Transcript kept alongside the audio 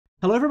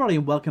Hello everybody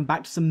and welcome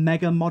back to some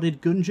mega modded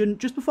Gungeon.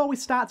 Just before we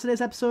start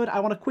today's episode, I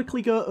want to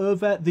quickly go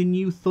over the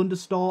new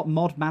Thunderstorm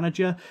mod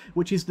manager,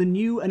 which is the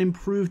new and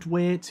improved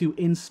way to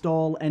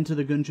install Enter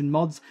the Gungeon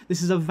mods.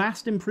 This is a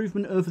vast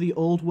improvement over the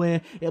old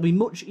way. It'll be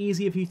much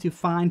easier for you to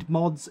find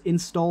mods,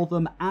 install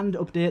them and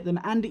update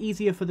them, and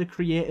easier for the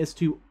creators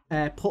to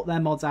put their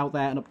mods out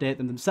there and update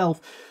them themselves.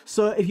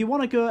 So if you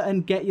want to go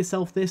and get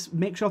yourself this,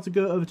 make sure to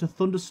go over to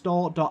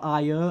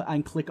thunderstore.io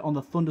and click on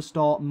the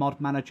Thunderstorm mod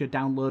manager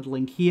download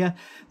link here.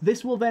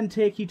 This will then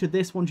take you to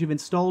this once you've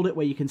installed it,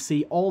 where you can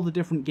see all the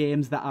different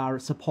games that are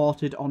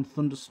supported on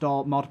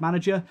Thunderstorm mod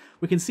manager.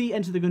 We can see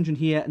Enter the Gungeon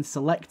here and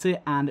select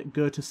it and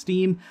go to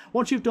Steam.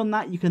 Once you've done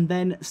that, you can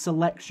then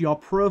select your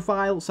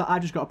profile. So I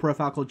just got a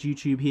profile called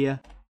YouTube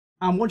here.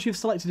 And once you've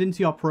selected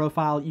into your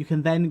profile, you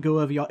can then go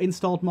over your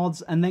installed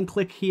mods and then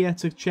click here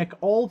to check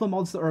all the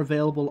mods that are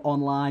available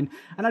online.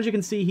 And as you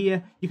can see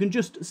here, you can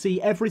just see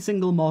every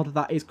single mod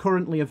that is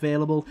currently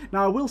available.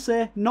 Now, I will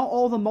say, not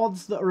all the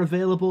mods that are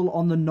available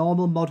on the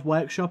normal mod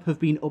workshop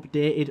have been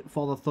updated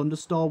for the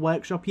Thunderstorm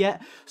workshop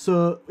yet.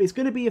 So it's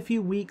going to be a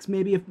few weeks,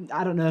 maybe,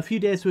 I don't know, a few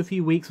days to a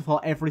few weeks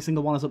before every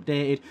single one is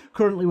updated.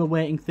 Currently, we're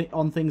waiting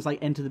on things like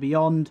Enter the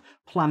Beyond,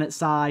 Planet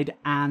Side,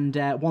 and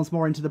Once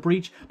More Into the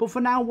Breach. But for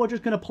now, we're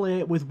just going to play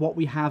with what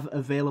we have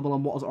available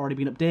and what has already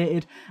been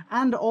updated.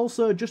 And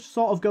also, just to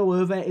sort of go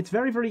over, it's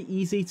very, very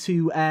easy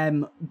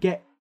to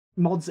get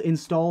mods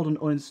installed and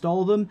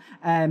uninstall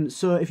them.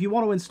 So if you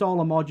want to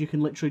install a mod, you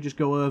can literally just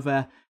go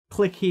over,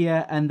 click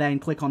here and then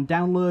click on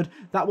download.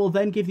 That will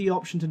then give you the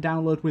option to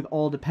download with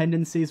all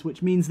dependencies,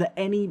 which means that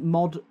any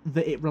mod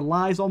that it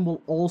relies on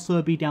will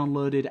also be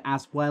downloaded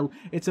as well.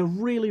 It's a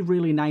really,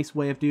 really nice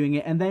way of doing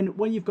it. And then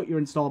when you've got your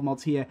installed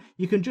mods here,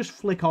 you can just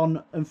flick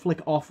on and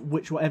flick off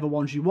whatever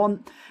ones you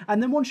want.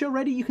 And then once you're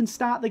ready, you can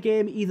start the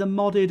game either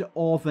modded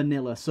or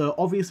vanilla. So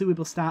obviously we'll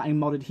be starting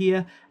modded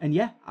here. And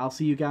yeah, I'll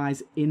see you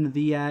guys in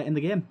the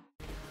game.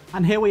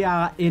 And here we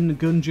are in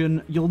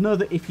Gungeon. You'll know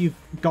that if you've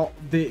got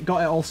it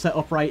all set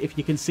up right, if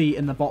you can see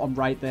in the bottom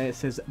right there, it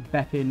says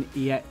Bepin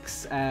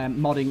EX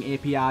modding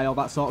API, all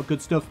that sort of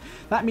good stuff.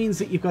 That means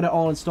that you've got it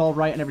all installed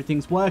right and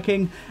everything's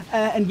working.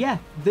 And yeah,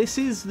 this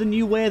is the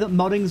new way that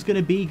modding's going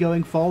to be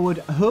going forward.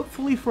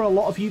 Hopefully for a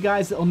lot of you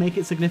guys, it'll make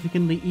it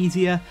significantly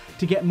easier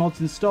to get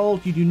mods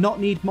installed. You do not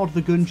need Mod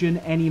the Gungeon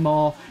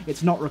anymore.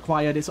 It's not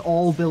required. It's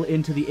all built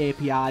into the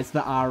APIs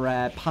that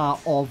are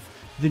part of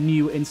the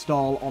new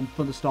install on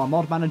Thunderstorm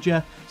mod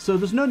manager, so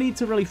there's no need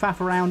to really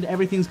faff around.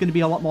 Everything's going to be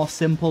a lot more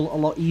simple, a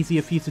lot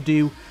easier for you to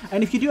do.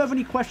 And if you do have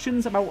any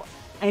questions about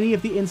any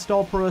of the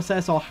install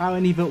process or how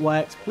any of it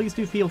works, please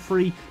do feel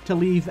free to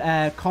leave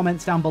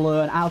comments down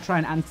below and I'll try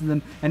and answer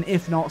them, and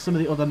if not, some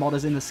of the other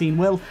modders in the scene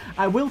will.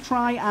 I will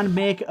try and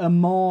make a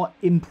more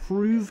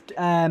improved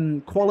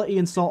quality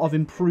and sort of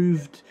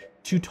improved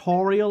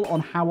tutorial on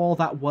how all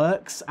that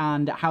works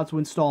and how to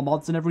install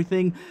mods and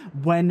everything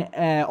when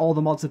all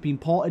the mods have been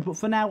ported. But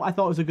for now, I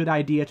thought it was a good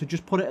idea to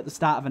just put it at the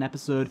start of an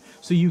episode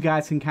so you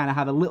guys can kind of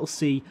have a little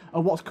see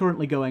of what's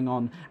currently going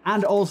on,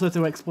 and also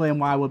to explain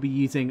why we'll be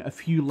using a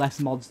few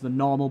less mods than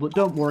normal. But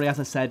don't worry, as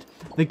I said,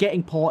 they're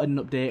getting ported and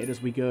updated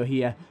as we go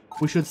here.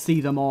 We should see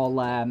them all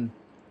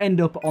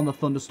end up on the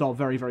Thunderstorm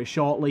very, very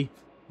shortly.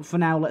 But for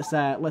now,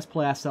 let's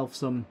play ourselves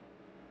some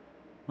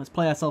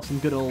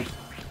good old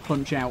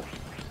Punch Out.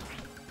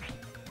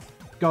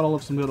 Gotta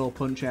love some good old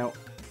Punch Out.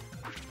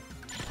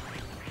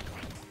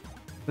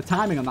 The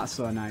timing on that's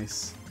so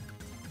nice.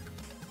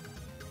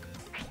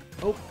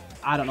 Oh,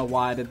 I don't know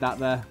why I did that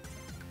there.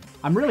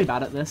 I'm really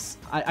bad at this.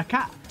 I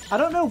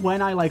don't know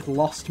when I like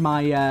lost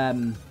my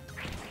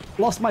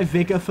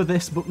vigor for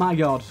this, but my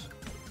god,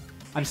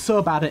 I'm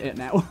so bad at it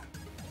now.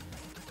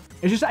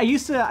 It's just I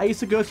used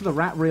to go to the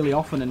rat really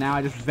often, and now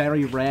I just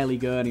very rarely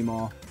go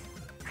anymore.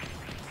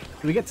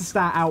 So we get to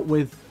start out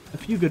with a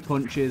few good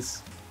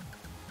punches.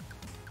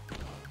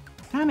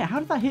 Damn it, how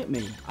did that hit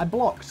me? I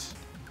blocked.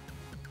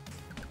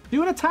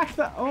 Do an attack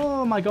that...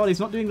 Oh my god, he's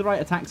not doing the right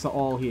attacks at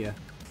all here.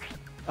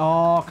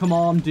 Oh, come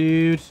on,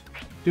 dude.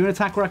 Do an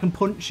attack where I can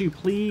punch you,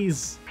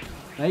 please.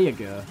 There you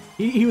go.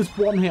 He was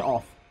one hit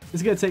off.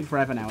 This is going to take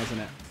forever now, isn't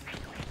it?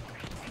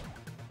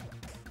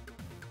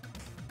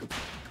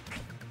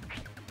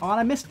 Oh,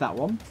 and I missed that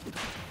one.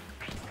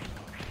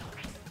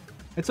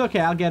 It's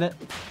okay, I'll get it.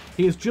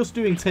 He is just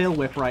doing tail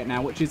whip right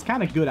now, which is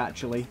kind of good,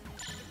 actually.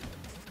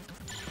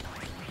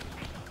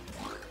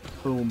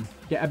 Boom.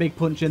 Get a big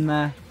punch in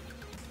there.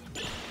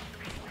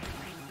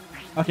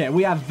 Okay,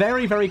 we are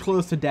very, very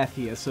close to death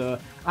here, so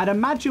I'd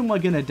imagine we're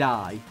going to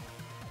die.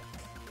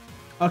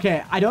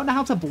 Okay, I don't know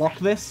how to block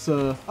this,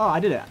 so... Oh, I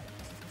did it.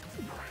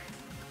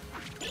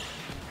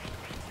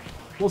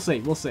 We'll see,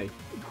 we'll see.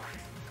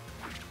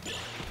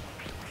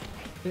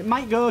 It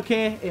might go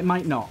okay, it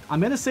might not. I'm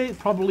going to say it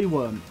probably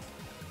won't.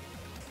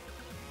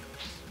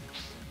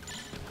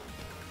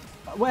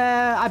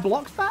 Where I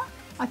blocked that,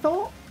 I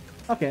thought?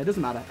 Okay, it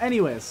doesn't matter.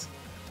 Anyways,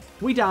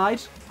 we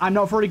died. I'm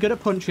not very good at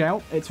Punch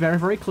Out. It's very,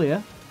 very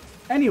clear.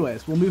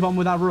 Anyways, we'll move on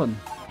with our run.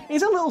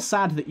 It's a little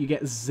sad that you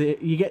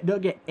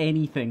don't get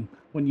anything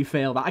when you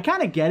fail that. I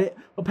kind of get it,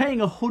 but paying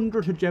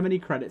 100 hegemony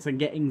credits and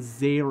getting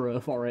 0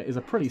 for it is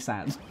a pretty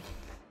sad.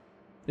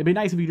 It'd be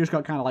nice if you just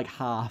got kind of like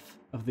half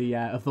of the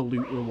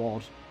loot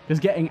reward, because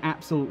getting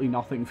absolutely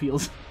nothing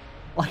feels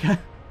like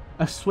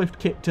a swift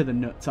kick to the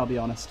nuts, I'll be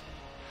honest.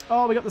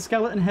 Oh, we got the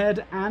skeleton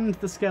head and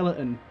the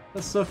skeleton.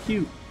 That's so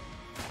cute.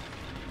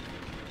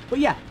 But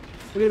yeah,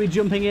 we're going to be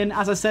jumping in.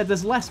 As I said,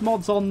 there's less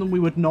mods on than we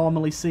would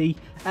normally see.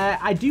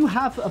 I do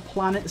have a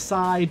planet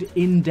side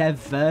in-dev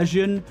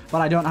version,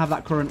 but I don't have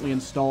that currently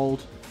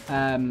installed.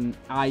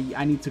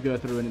 I need to go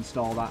through and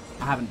install that.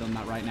 I haven't done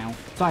that right now.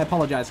 So I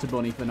apologise to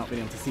Bunny for not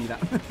being able to see that.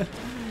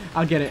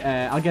 I'll get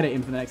it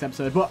in for the next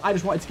episode. But I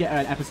just wanted to get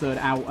an episode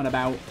out and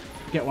about,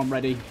 get one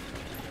ready,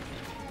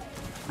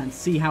 and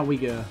see how we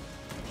go.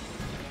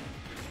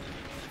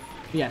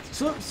 Yeah,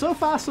 so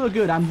far so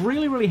good. I'm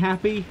really, really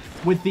happy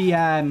with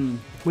the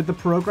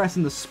progress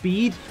and the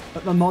speed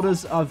that the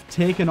modders have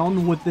taken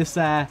on with this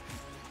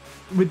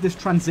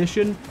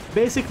transition.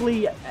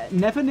 Basically,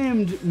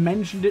 Nevernamed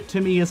mentioned it to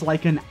me as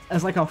like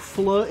a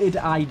floated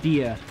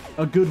idea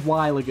a good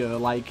while ago.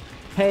 Like,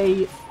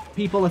 hey,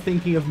 people are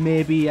thinking of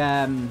maybe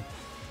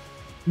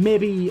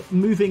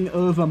moving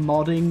over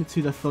modding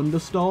to the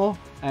Thunderstore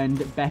and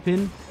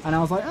Beppin, and I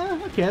was like, oh,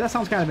 okay, that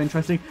sounds kind of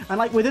interesting. And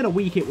like within a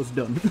week, it was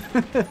done.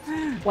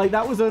 Like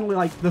that was only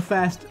like the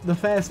first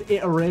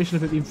iteration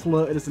of it being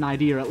floated as an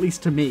idea, at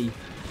least to me,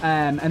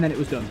 and then it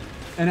was done.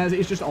 And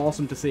it's just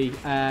awesome to see.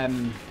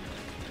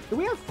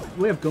 We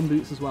have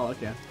gumboots as well.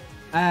 Okay.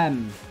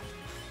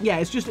 Yeah,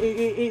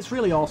 it's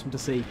really awesome to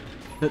see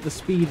that the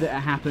speed that it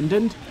happened,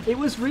 and it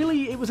was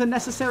a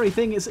necessary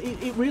thing.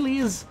 It really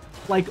is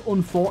like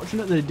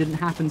unfortunate that it didn't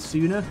happen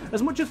sooner.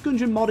 As much as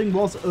Gungeon modding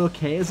was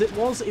okay as it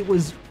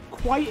was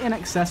quite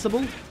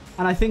inaccessible,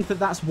 and I think that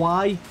that's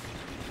why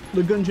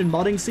the Gungeon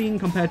modding scene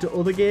compared to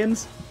other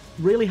games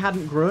really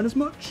hadn't grown as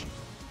much.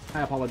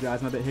 I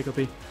apologise, I'm a bit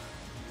hiccupy.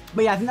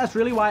 But yeah, I think that's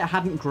really why it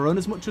hadn't grown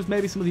as much as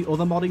maybe some of the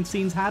other modding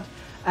scenes had.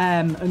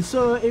 And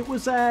so it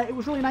was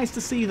really nice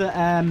to see that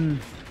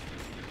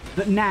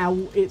that now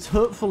it's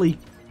hopefully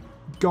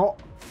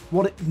got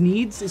what it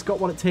needs, it's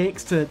got what it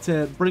takes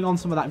to bring on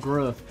some of that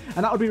growth.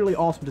 And that would be really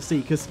awesome to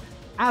see, because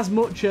as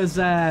much as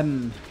I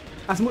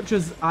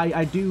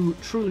do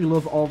truly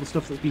love all the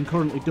stuff that's been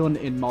currently done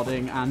in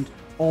modding and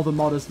all the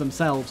modders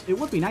themselves, it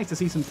would be nice to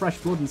see some fresh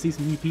blood and see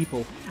some new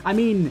people. I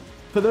mean,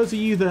 for those of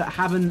you that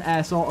haven't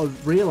sort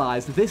of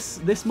realised,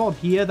 this mod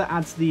here that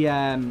adds the,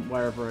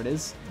 wherever it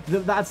is,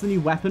 that adds the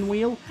new weapon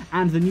wheel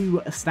and the new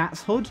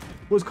stats HUD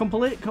was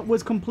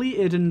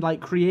completed and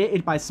like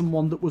created by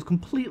someone that was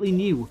completely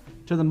new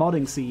to the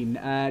modding scene.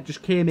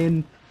 Just came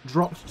in,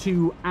 dropped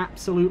 2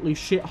 absolutely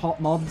shit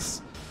hot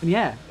mods, and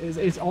yeah,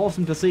 it's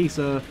awesome to see.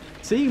 So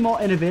seeing more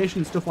innovation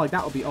and stuff like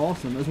that would be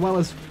awesome, as well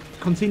as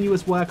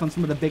continuous work on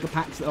some of the bigger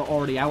packs that are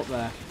already out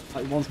there,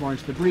 like Once More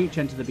Into the Breach,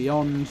 Enter the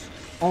Beyond,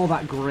 all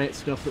that great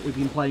stuff that we've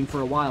been playing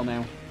for a while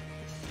now.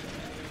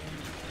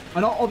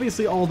 And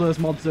obviously all those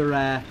mods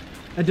are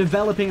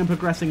developing and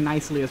progressing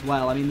nicely as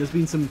well. I mean, there's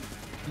been some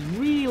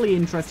really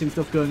interesting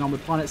stuff going on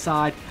with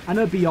PlanetSide. I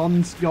know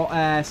Beyond's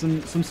got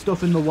some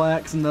stuff in the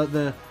works, and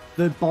the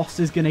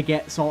boss is going to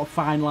get sort of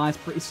finalised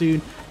pretty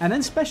soon. And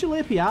then Special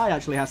API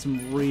actually has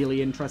some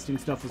really interesting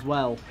stuff as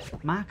well.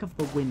 Mark of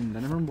the Wind, I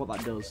never remember what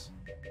that does.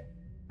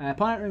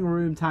 Planetary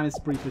room, time is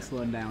briefly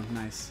slowing down.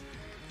 Nice.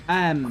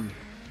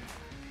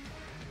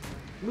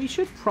 We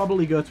should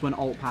probably go to an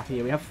alt path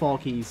here. We have 4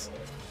 keys.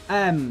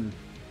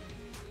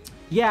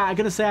 Yeah, I'm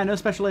going to say I know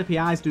Special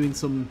API is doing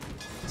some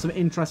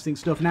interesting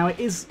stuff. Now, it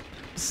is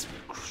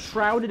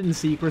shrouded in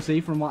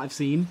secrecy from what I've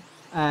seen.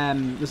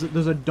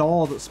 There's a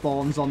door that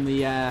spawns on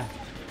the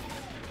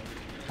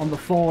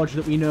forge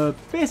that we know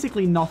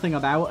basically nothing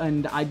about,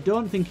 and I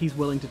don't think he's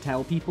willing to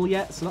tell people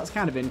yet, so that's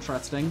kind of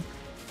interesting.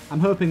 I'm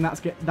hoping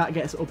that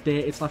gets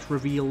updated /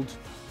 revealed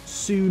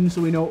soon,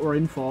 so we know what we're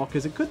in for,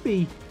 because it could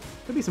be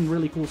some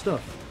really cool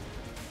stuff.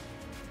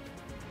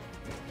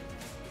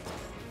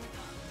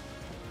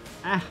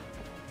 Ah!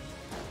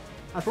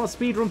 I just want to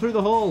speed run through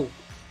the hole.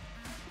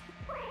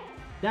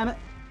 Damn it!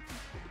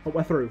 But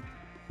we're through.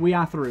 We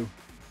are through.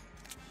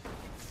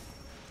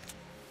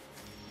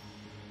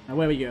 Now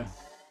where we go?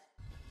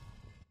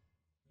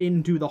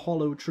 Into the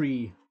hollow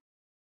tree.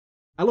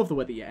 I love the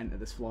way that you enter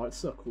this floor. It's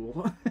so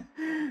cool.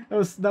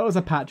 that was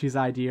Apache's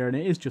idea, and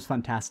it is just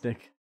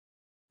fantastic.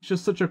 It's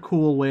just such a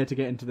cool way to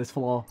get into this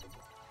floor.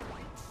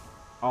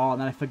 Oh,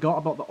 and then I forgot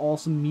about the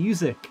awesome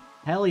music.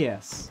 Hell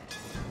yes.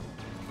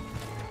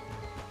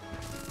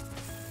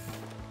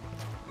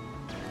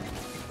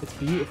 It's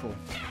beautiful.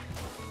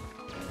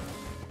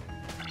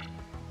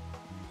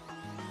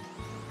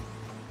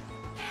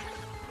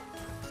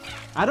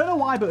 I don't know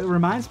why, but it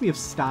reminds me of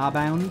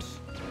Starbound.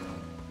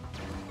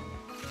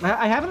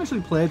 I haven't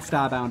actually played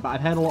Starbound, but I've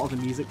heard a lot of the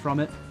music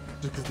from it,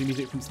 just because the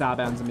music from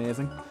Starbound's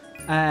amazing.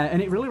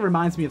 And it really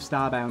reminds me of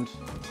Starbound.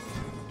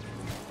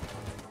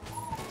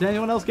 Did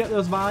anyone else get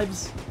those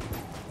vibes?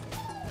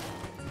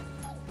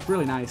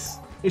 Really nice.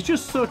 It's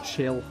just so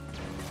chill.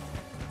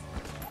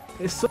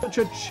 It's such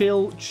a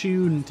chill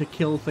tune to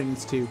kill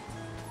things to.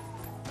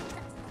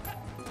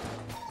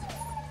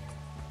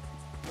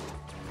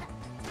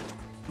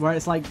 Where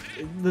it's like,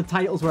 the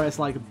titles where it's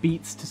like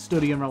beats to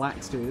study and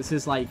relax to. This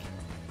is like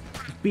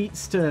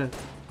beats to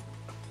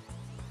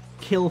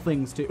kill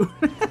things to.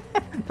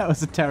 That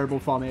was a terrible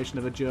formation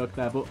of a joke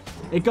there, but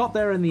it got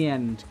there in the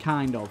end,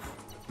 kind of.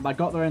 But I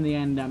got there in the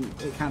end and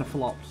it kind of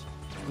flopped.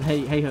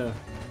 Hey ho.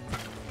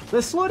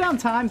 The slow down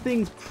time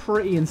thing's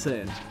pretty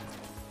insane.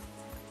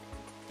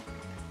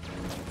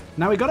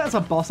 Now we got it as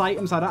a boss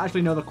item, so I don't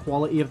actually know the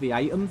quality of the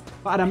item,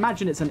 but I'd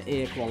imagine it's an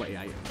A quality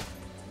item.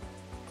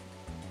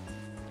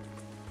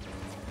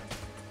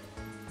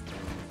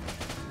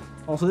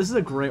 Also, this is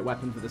a great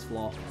weapon for this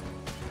floor.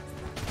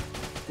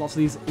 Lots of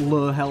these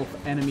low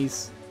health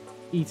enemies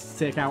easy to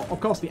take out. Of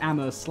course, the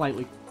ammo is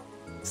slightly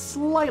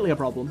a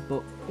problem,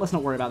 but let's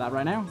not worry about that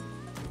right now.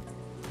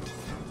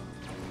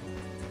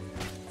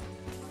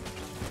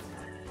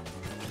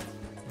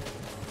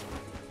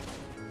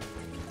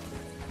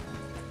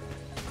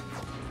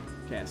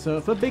 Okay, so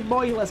for Big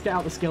Boy, let's get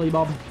out the Skilly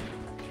Bob.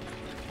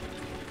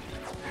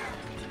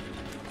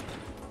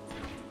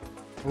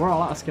 We're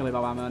all out of Skilly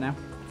Bob ammo now.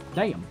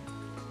 Damn.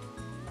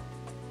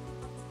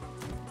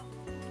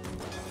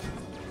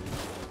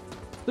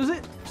 Does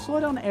it slow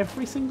down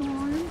every single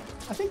room?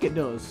 I think it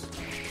does.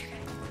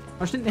 I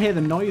just didn't hear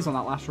the noise on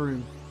that last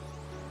room.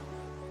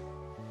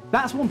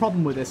 That's one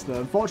problem with this, though.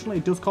 Unfortunately,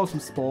 it does cause some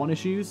spawn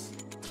issues.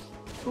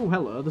 Oh,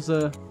 hello. There's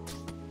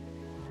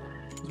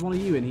one of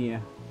you in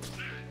here.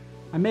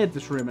 I made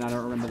this room and I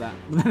don't remember that.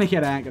 But then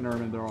again, I ain't going to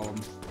remember all of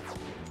them.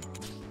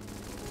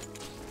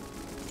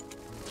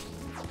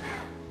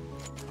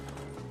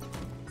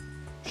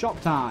 Shop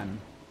time.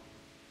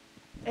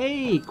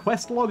 Hey,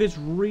 quest log is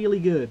really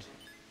good.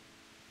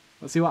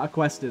 Let's see what our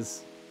quest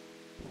is.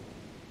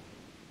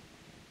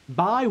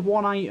 Buy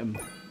one item.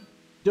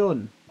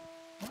 Done.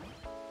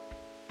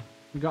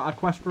 We got our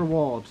quest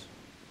reward.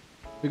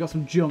 We got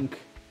some junk.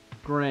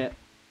 Great.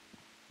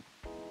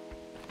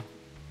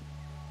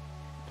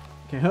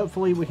 Okay,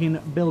 hopefully we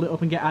can build it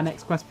up and get our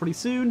next quest pretty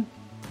soon.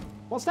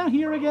 What's down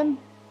here again?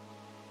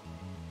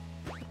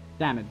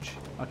 Damage.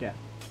 Okay.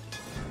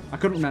 I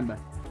couldn't remember.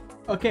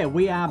 Okay,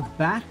 we are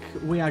back.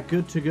 We are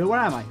good to go. Where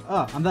am I?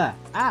 Oh, I'm there.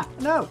 Ah,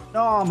 no.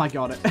 Oh my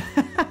god.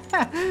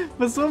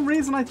 For some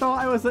reason, I thought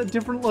I was at a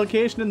different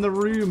location in the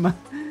room.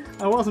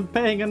 I wasn't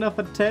paying enough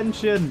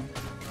attention.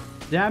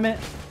 Damn it.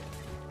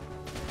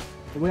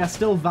 We are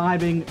still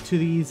vibing to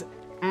these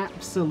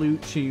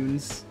absolute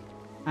tunes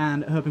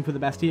and hoping for the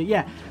best here.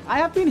 Yeah, I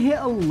have been hit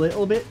a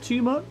little bit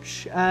too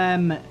much.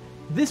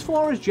 This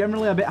floor is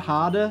generally a bit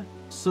harder,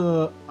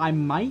 so I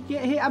might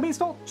get hit. I mean, it's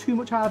not too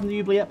much harder than the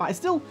oubliette, but I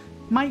still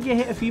might get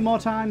hit a few more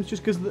times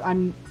just because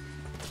I'm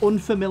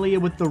unfamiliar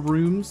with the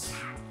rooms.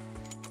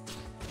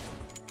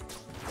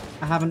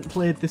 I haven't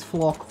played this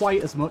floor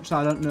quite as much, so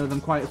I don't know them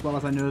quite as well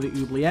as I know the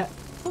oubliette.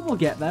 But we'll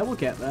get there, we'll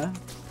get there.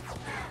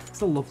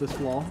 Still love this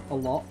floor a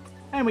lot.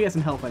 And we get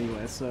some health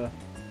anyway, so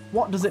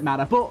what does it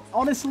matter? But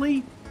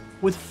honestly,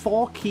 with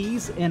 4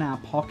 keys in our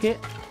pocket,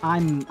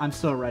 I'm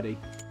so ready.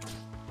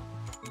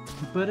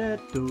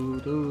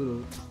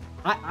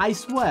 I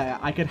swear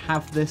I could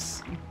have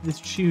this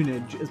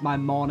tunage as my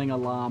morning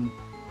alarm,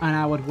 and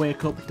I would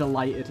wake up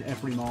delighted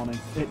every morning.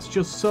 It's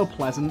just so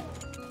pleasant.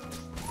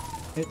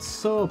 It's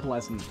so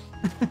pleasant.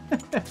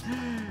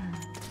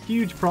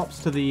 Huge props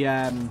to the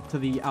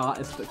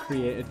artist that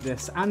created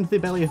this, and the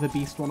Belly of the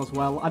Beast one as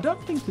well. I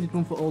don't think they did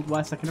one for Old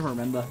West. I can never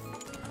remember.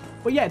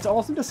 But yeah, it's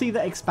awesome to see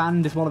that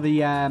Expand is one of the...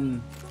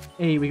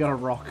 hey, we got a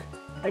rock.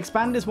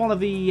 Expand is one of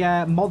the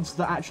mods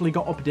that actually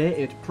got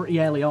updated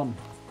pretty early on.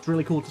 It's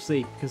really cool to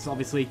see, because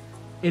obviously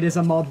it is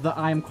a mod that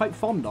I am quite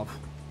fond of.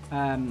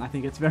 I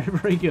think it's very,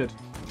 very good.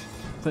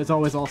 So it's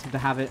always awesome to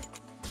have it.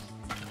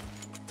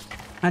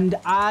 And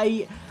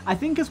I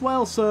think as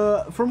well,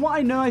 so from what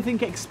I know, I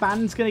think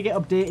Expand's going to get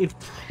updated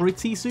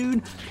pretty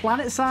soon.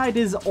 Planetside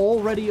is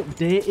already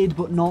updated,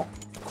 but not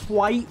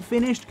quite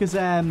finished, because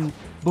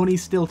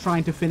Bunny's still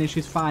trying to finish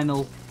his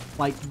final,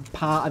 like,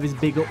 part of his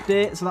big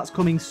update, so that's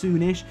coming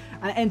soonish.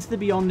 And Enter the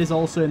Beyond is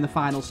also in the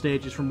final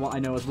stages from what I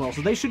know as well,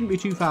 so they shouldn't be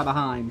too far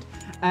behind.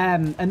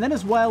 And then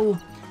as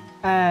well,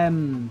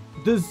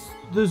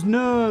 there's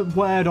no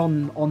word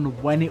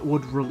on when it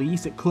would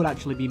release. It could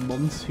actually be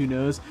months, who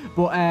knows.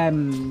 But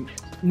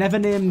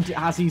Nevernamed,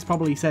 as he's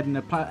probably said in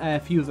a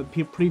few of the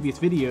previous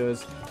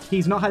videos,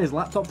 he's not had his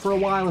laptop for a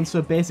while, and so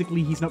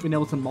basically he's not been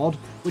able to mod,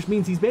 which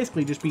means he's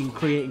basically just been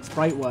creating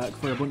sprite work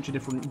for a bunch of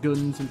different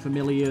guns and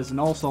familiars and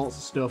all sorts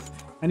of stuff.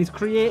 And he's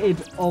created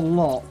a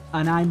lot,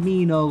 and I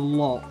mean a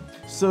lot.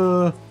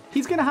 So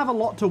he's going to have a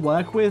lot to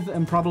work with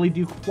and probably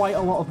do quite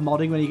a lot of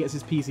modding when he gets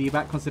his PC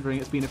back, considering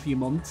it's been a few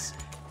months.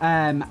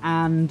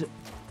 And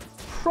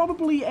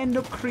probably end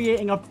up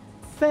creating a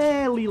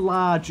fairly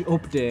large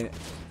update.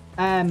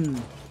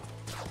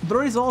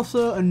 There is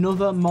also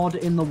another mod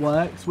in the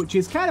works, which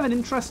is kind of an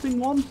interesting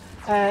one.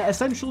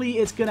 Essentially,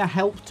 it's going to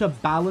help to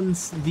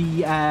balance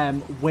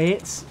the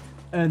weights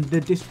and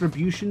the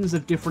distributions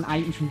of different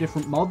items from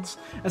different mods,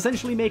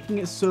 essentially making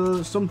it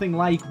so something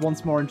like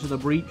Once More Into the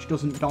Breach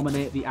doesn't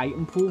dominate the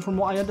item pool, from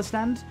what I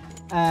understand.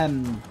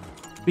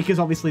 because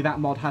obviously that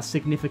mod has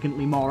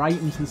significantly more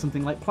items than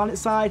something like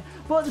PlanetSide,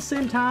 but at the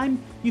same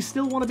time, you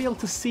still want to be able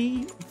to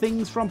see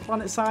things from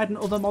PlanetSide and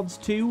other mods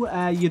too.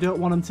 You don't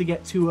want them to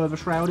get too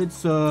overshrouded,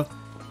 so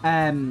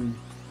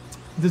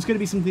there's going to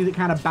be something that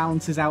kind of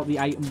balances out the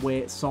item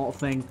weight sort of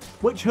thing,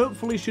 which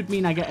hopefully should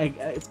mean I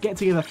get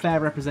to give a fair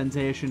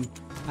representation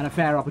and a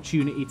fair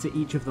opportunity to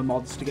each of the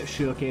mods to get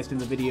showcased in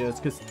the videos,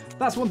 because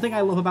that's one thing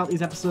I love about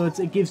these episodes.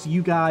 It gives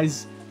you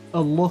guys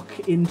a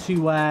look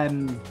into a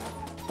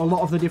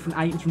lot of the different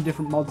items from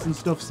different mods and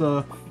stuff,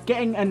 so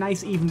getting a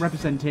nice even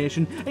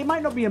representation. It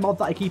might not be a mod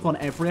that I keep on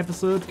every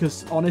episode,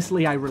 because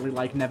honestly I really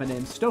like never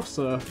named stuff,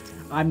 so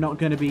I'm not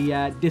going to be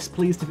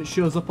displeased if it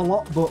shows up a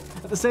lot, but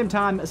at the same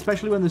time,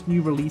 especially when there's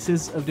new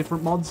releases of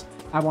different mods,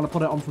 I want to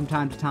put it on from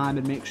time to time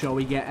and make sure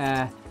we get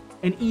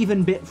an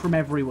even bit from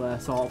everywhere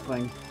sort of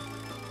thing.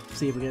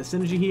 See if we get a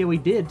synergy here. We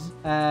did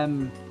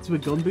to a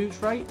gun boots,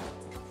 right?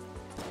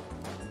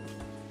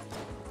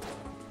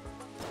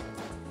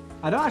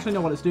 I don't actually know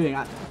what it's doing.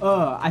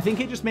 I think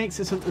it just makes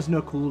it so that there's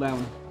no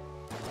cooldown.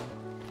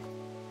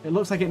 It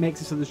looks like it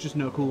makes it so there's just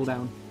no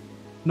cooldown.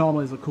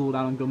 Normally there's a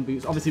cooldown on gun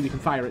boots. Obviously we can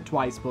fire it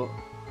twice, but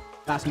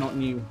that's not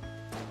new.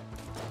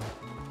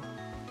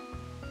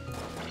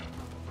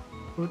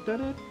 Oh,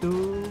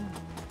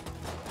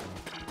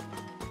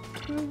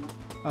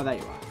 there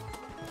you are.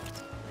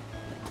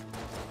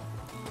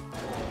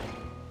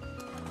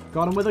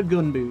 Got him with a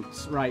gun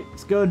boots. Right,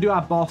 let's go and do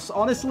our boss.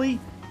 Honestly,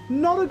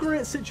 not a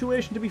great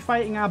situation to be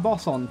fighting our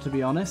boss on, to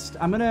be honest.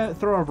 I'm going to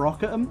throw a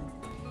rock at him.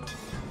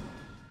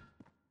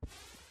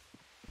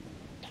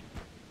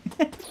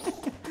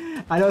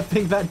 I don't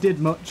think that did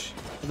much.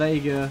 There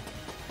you go.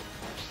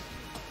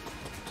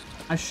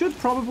 I should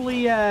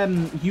probably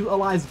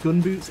utilize gun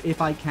boots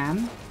if I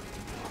can.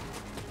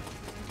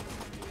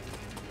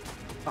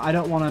 But I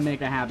don't want to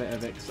make a habit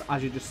of it, 'cause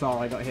as you just saw,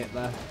 I got hit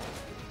there.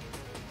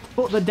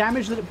 But the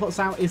damage that it puts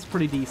out is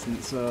pretty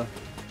decent, so...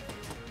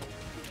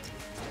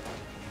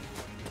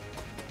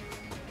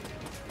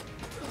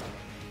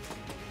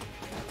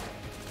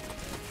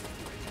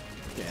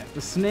 yeah,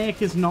 the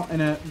snake is not in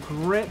a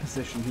great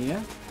position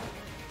here.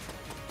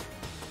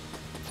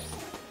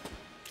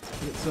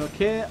 It's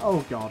okay.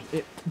 Oh god,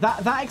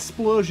 that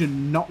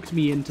explosion knocked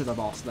me into the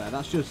boss there.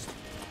 That's just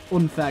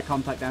unfair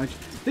contact damage.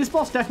 This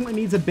boss definitely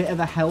needs a bit of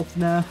a health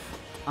nerf.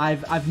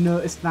 I've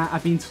noticed that.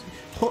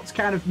 Hut's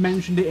kind of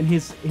mentioned it in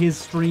his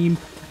stream,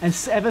 and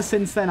ever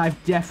since then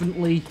I've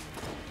definitely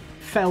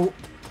felt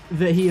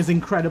that he is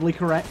incredibly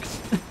correct.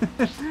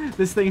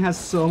 This thing has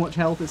so much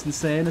health, it's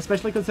insane,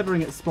 especially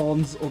considering it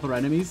spawns other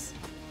enemies.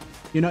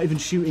 You're not even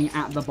shooting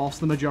at the boss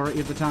the majority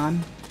of the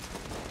time.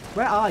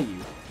 Where are you?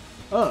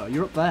 Oh,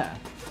 you're up there.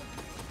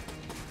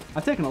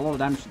 I've taken a lot of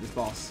damage to this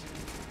boss.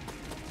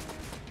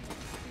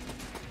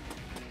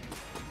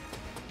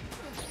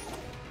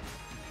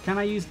 Can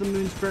I use the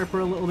moon scraper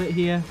a little bit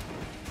here?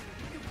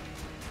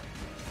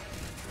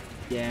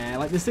 Yeah,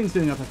 like this thing's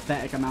doing a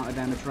pathetic amount of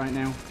damage right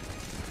now.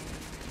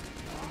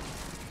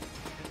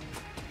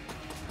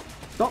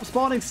 Stop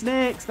spawning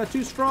snakes, they're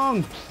too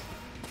strong.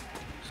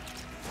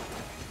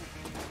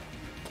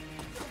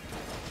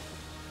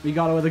 We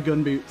got her with the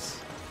gun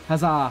boots.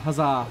 Huzzah,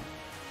 huzzah.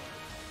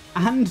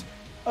 And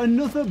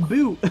another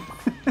boot.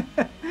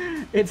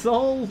 It's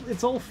all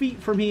feet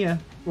from here.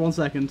 1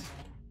 second.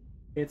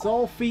 It's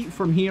all feet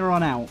from here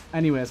on out.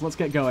 Anyways, let's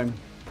get going.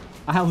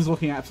 Our health is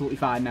looking absolutely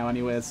fine now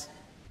anyways.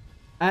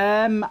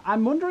 I'm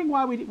wondering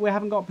why we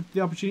haven't got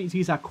the opportunity to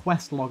use our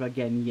quest log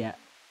again yet.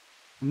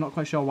 I'm not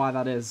quite sure why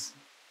that is.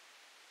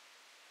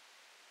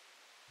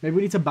 Maybe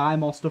we need to buy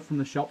more stuff from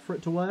the shop for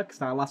it to work,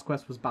 because our last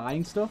quest was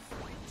buying stuff.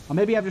 Or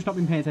maybe I've just not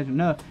been paying attention.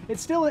 No,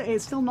 it's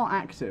still not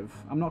active.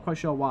 I'm not quite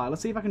sure why.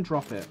 Let's see if I can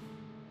drop it.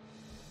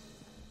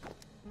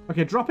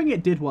 Okay, dropping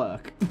it did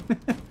work.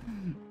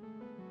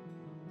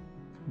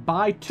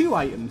 Buy 2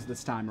 items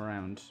this time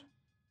around.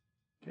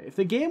 Okay, if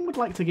the game would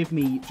like to give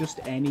me just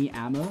any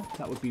ammo,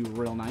 that would be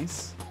real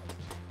nice.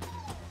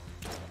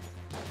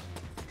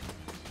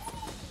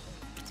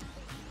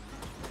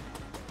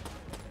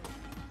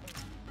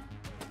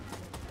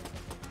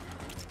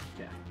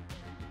 Yeah.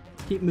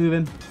 Keep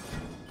moving.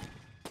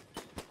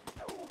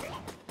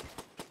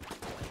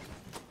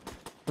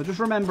 So just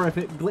remember, if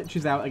it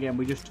glitches out again,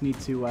 we just need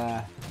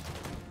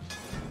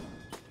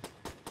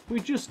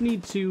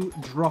to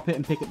drop it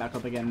and pick it back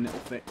up again and it'll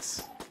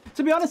fix.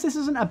 To be honest, this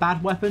isn't a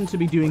bad weapon to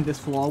be doing this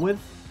floor with.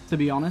 To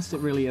be honest, it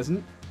really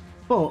isn't.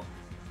 But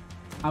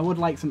I would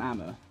like some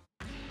ammo.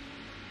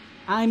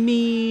 I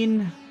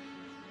mean,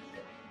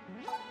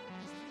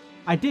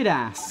 I did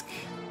ask.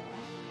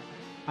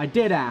 I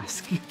did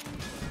ask.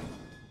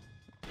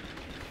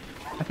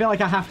 I feel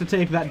like I have to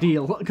take that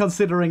deal,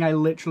 considering I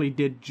literally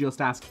did just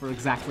ask for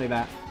exactly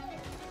that.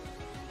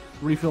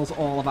 Refills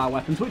all of our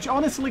weapons, which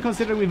honestly,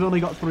 considering we've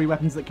only got 3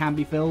 weapons that can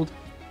be filled,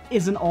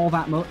 isn't all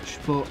that much,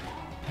 but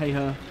hey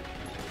ho.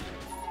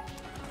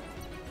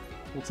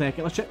 We'll take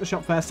it. Let's check the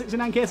shop first.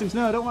 69 casings.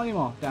 No, I don't want any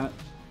more. Damn it.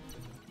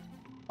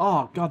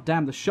 Oh,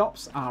 goddamn, the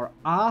shops are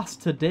arse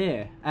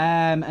today.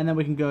 And then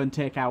we can go and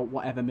take out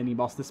whatever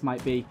mini-boss this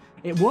might be.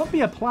 It won't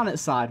be a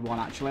planet-side one,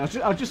 actually.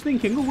 I was just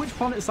thinking, oh, which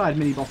planet-side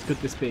mini-boss could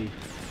this be?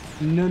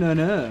 No, no,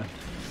 no.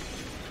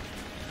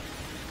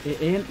 It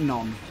ain't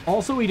none.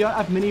 Also, we don't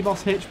have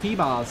mini-boss HP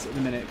bars at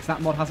the minute, because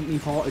that mod hasn't been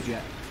ported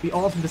yet. It'd be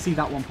awesome to see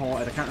that one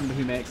ported. I can't remember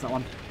who makes that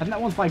one. I think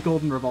that one's by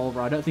Golden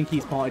Revolver. I don't think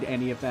he's ported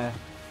any of their...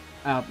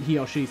 he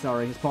or she,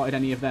 sorry, has ported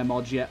any of their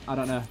mods yet. I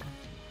don't know.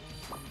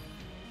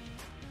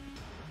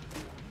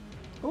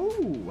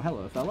 Oh,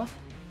 hello, fella.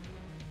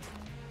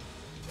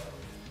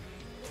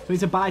 So we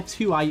need to buy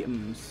 2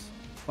 items.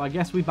 So I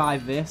guess we buy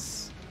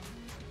this.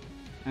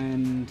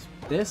 And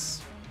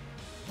this.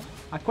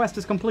 Our quest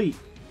is complete.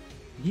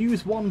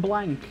 Use 1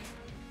 blank.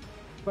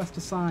 Quest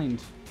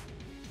assigned.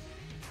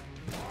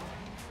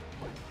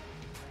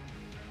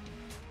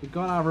 We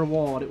got our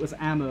reward. It was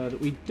ammo that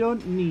we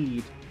don't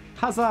need.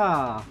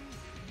 Huzzah!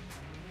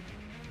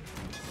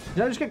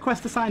 Did I just get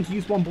quest assigned to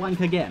use 1 blank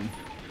again?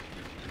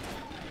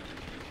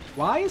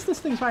 Why is this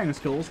thing firing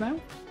skulls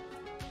now?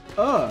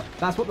 Oh,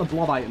 that's what the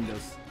blob item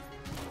does.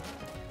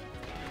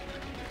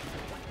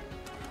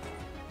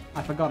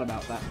 I forgot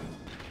about that.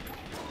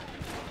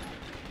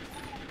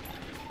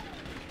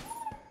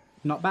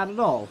 Not bad at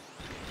all.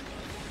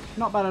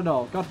 Not bad at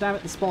all. God damn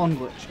it, the spawn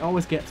glitch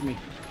always gets me.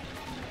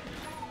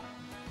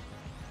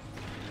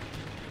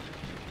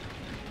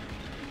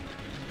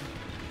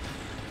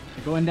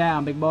 You're going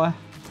down, big boy.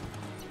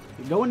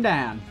 You're going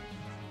down.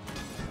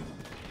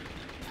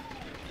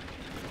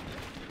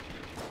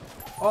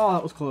 Oh,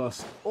 that was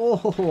close. Oh,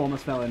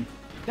 almost fell in.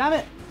 Damn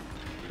it!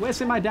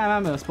 Wasting my damn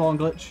ammo, spawn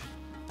glitch.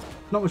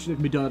 Not much that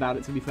can be done about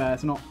it, to be fair.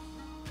 It's not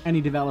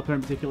any developer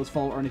in particular's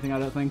fault or anything, I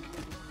don't think.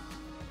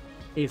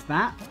 Is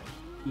that?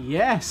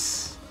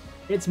 Yes!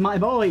 It's my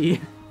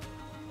boy!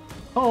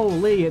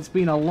 Holy, it's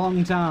been a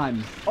long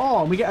time.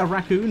 Oh, and we get a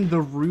raccoon the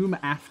room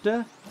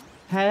after?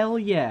 Hell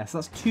yes,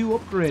 that's 2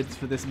 upgrades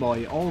for this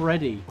boy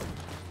already.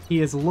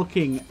 He is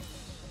looking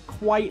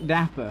quite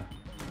dapper.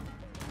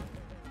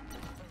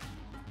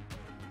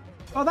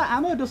 Oh, that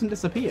ammo doesn't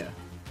disappear.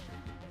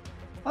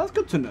 Oh, that's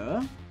good to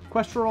know.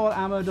 Quest reward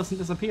ammo doesn't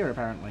disappear,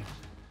 apparently.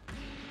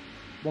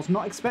 Was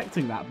not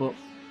expecting that, but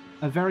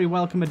a very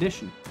welcome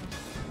addition.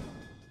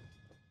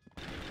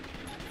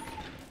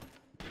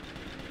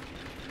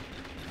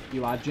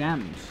 You are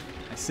jammed.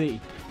 I see.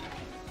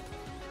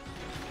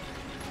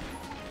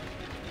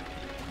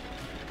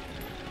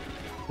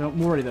 Don't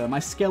worry, though. My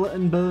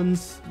skeleton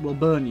burns will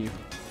burn you.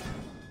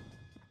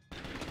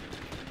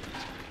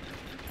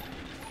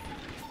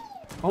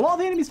 A lot of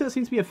the enemies don't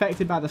seem to be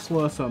affected by the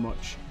slow so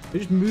much. They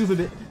just move a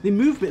bit. They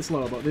move a bit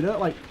slower, but they don't,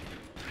 like,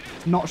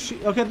 not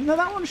shoot. Okay, no,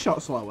 that one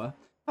shot slower.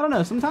 I don't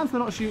know. Sometimes they're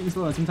not shooting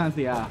slower, and sometimes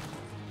they are.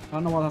 I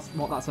don't know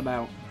what that's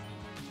about.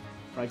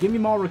 Right, give me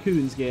more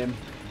raccoons, game.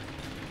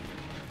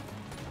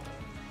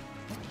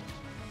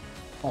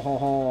 Oh, ho,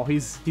 ho.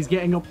 He's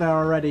getting up there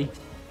already.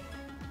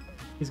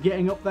 He's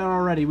getting up there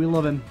already. We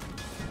love him.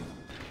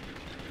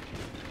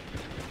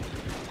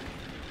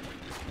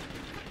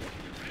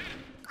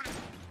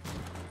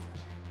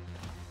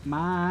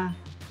 My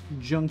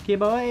junkie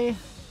boy.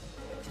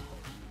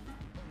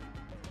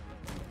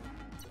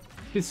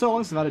 It's been so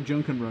long since I've had a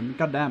Gungeon run.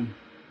 God damn.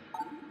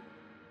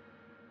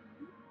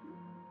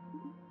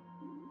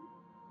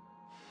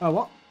 Oh,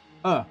 what?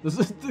 Oh,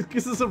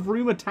 there's a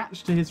room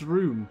attached to his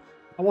room.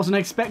 I wasn't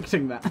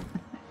expecting that.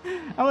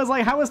 I was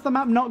like, how is the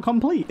map not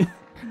complete?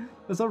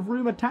 There's a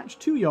room attached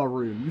to your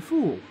room, you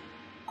fool.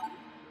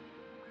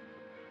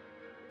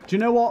 Do you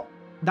know what?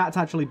 That's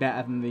actually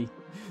better than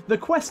the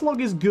quest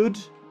log is good.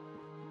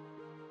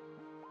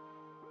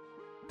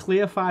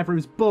 Clear 5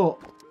 rooms, but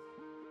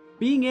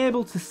being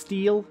able to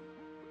steal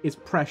is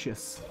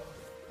precious.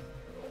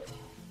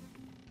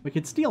 We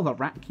could steal the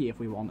rat key if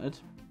we wanted.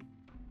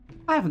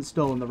 I haven't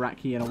stolen the rat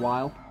key in a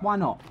while. Why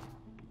not?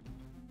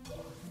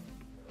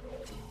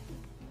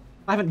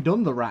 I haven't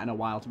done the rat in a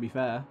while, to be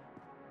fair.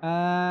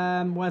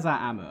 Where's our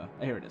ammo?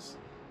 Here it is.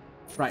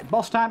 Right,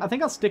 boss time. I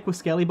think I'll stick with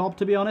Skelly Bob,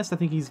 to be honest. I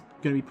think he's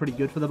going to be pretty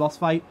good for the boss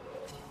fight.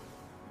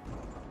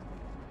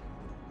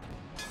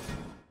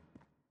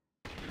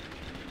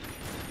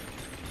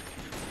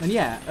 And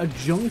yeah, a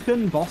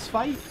Gungeon boss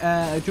fight,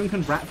 a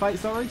Gungeon rat fight,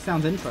 sorry,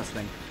 sounds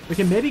interesting. We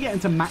can maybe get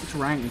into max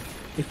rank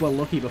if we're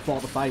lucky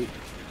before the fight.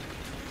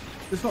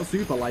 It's not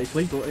super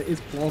likely, but it is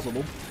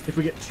plausible if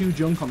we get 2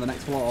 junk on the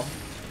next floor.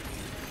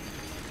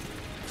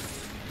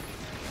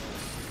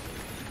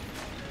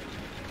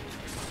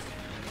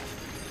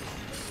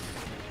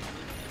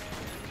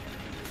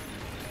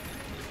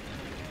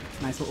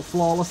 Nice little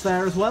flawless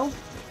there as well.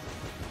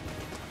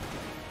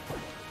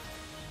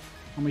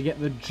 And we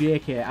get the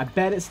JK. I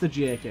bet it's the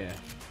JK.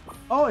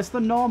 Oh, it's the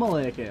normal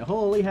AK.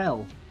 Holy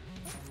hell.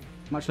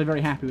 I'm actually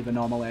very happy with the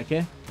normal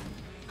AK.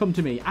 Come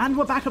to me. And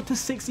we're back up to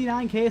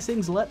 69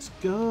 casings. Let's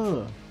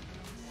go.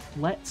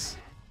 Let's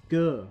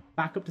go.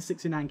 Back up to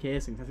 69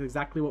 casings. That's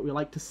exactly what we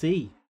like to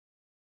see.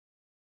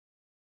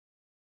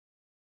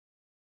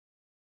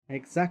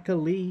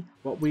 Exactly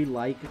what we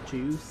like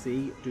to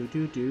see. Do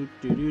do do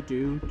do do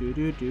do do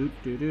do do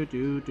do do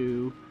do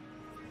do.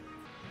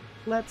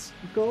 Let's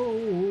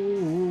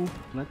go.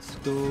 Let's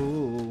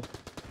go.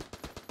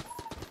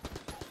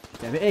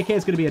 Yeah, the AK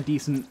is going to be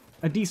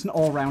a decent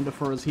all-rounder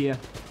for us here.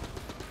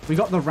 We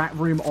got the rat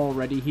room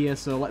already here,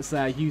 so let's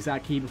use our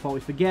key before we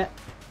forget.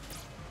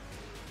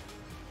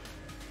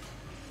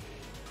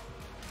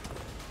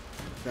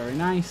 Very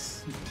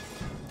nice.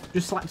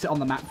 Just slaps it on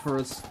the map for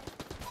us.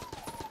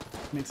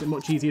 Makes it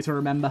much easier to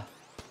remember.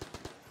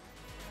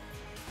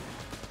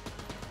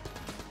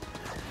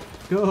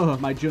 Go,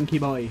 my junkie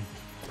boy.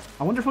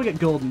 I wonder if we'll get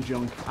golden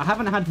junk. I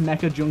haven't had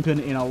mecha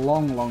junkin in a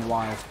long, long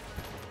while.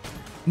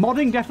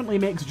 Modding definitely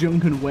makes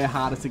junkin way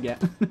harder to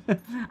get.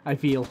 I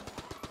feel.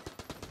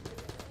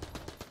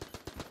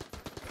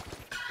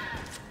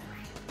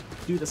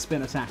 Do the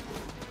spin attack.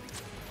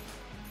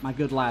 My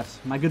good lad.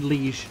 My good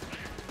liege.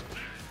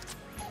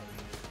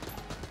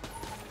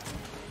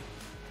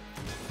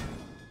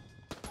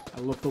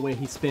 I love the way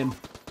he spin.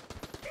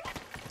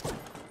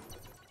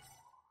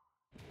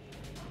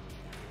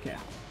 Okay.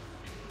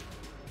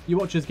 You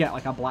watch us get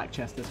like a black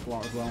chest this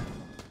floor as well.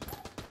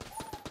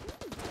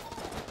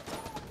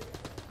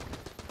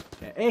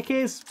 Okay,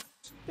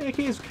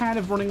 AK's kind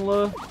of running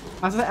low.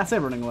 I say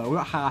running low. We've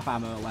got half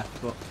ammo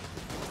left, but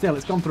still,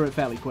 it's gone through it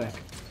fairly quick.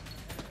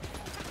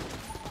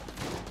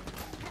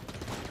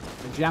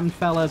 The jammed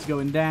fella's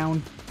going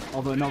down,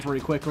 although not very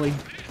quickly.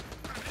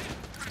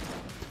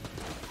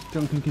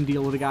 Junkin can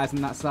deal with the guys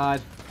on that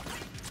side.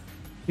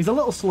 He's a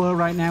little slow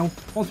right now.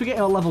 Once we get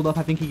him leveled up,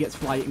 I think he gets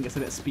flight and gets a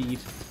bit of speed.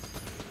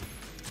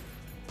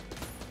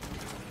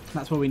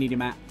 That's where we need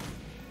him at.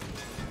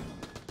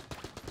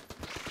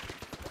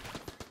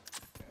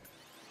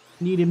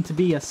 Need him to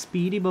be a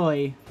speedy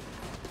boy.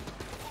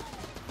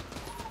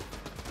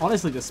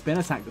 Honestly, the spin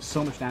attack does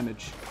so much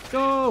damage.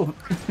 Go!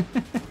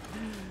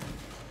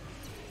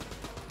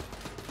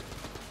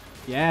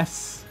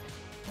 Yes.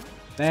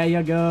 There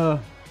you go.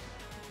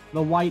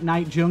 The White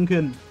Knight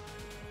Junkin.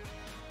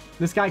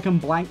 This guy can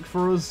blank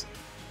for us.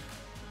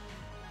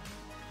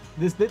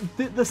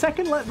 The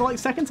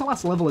second to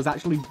last level is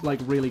actually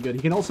like really good.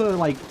 He can also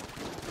like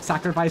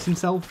sacrifice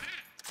himself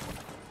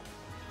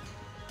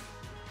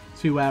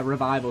to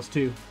revive us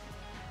too.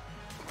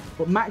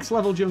 But max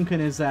level Junkin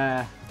is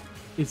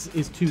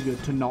too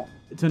good to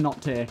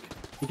not take.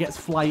 He gets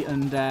flight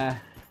and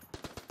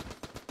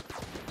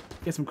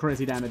gets some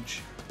crazy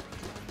damage.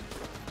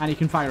 And he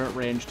can fire at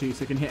range too, so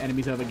he can hit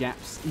enemies over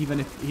gaps,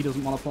 even if he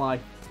doesn't want to fly.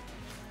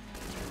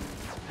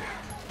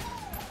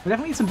 We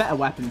definitely need some better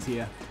weapons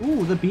here.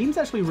 Ooh, the beam's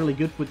actually really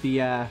good with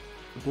the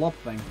blob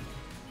thing.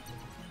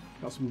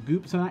 Got some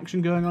goops in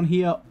action going on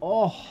here.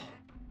 Oh,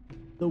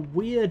 the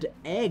weird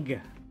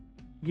egg.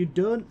 You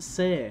don't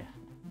say.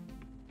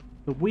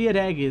 The weird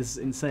egg is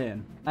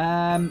insane.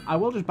 I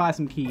will just buy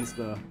some keys,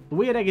 though. The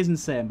weird egg is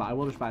insane, but I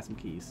will just buy some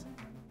keys.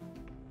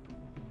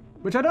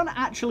 Which I don't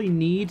actually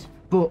need,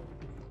 but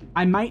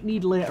I might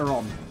need later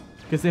on.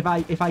 Because if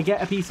I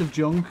get a piece of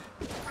junk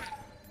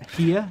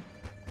here,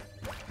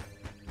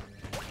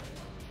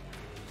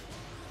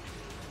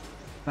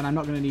 then I'm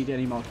not going to need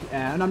any more,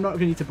 and I'm not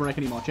going to need to break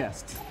any more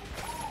chests.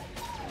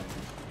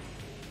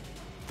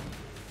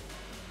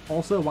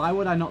 Also, why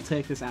would I not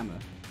take this ammo?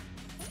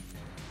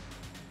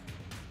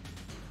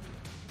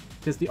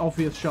 It's the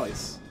obvious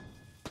choice.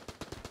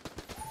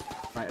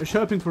 Right, I was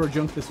hoping for a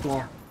junk this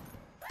floor.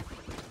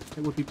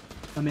 It would be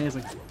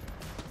amazing.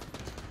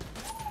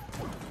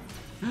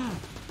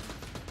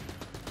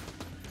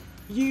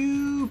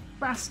 You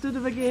bastard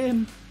of a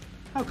game!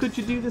 How could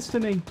you do this to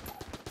me?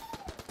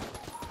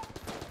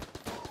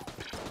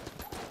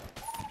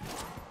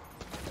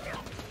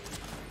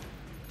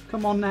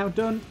 Come on now,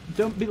 don't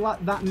be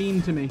like that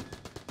mean to me.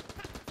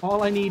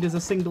 All I need is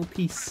a single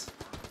piece.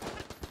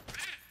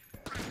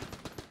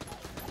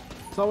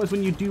 It's always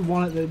when you do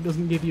want it that it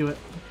doesn't give you it.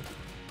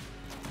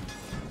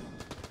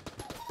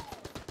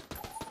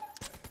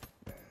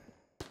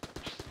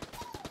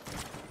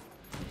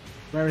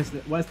 Where is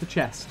it? Where's the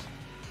chest?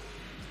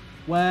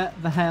 Where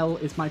the hell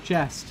is my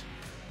chest?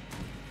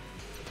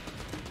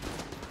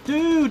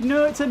 Dude,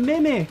 no, it's a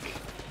mimic!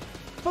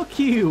 Fuck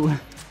you!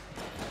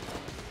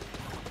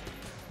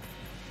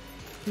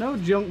 No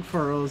junk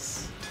for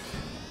us.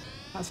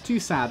 That's too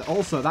sad.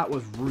 Also, that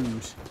was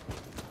rude.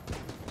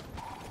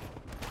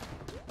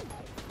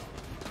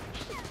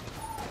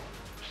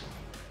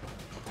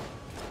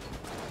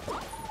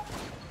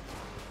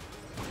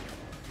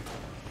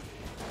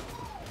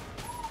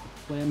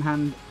 Flame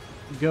hand,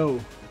 go.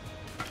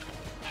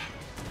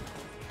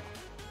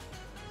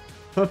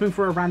 Hoping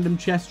for a random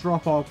chest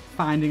drop or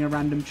finding a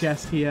random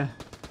chest here.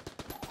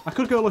 I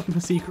could go looking for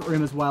secret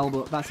room as well,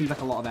 but that seems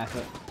like a lot of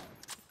effort.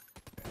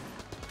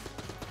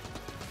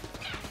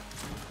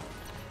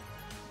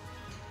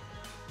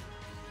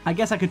 I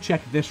guess I could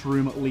check this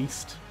room at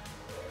least.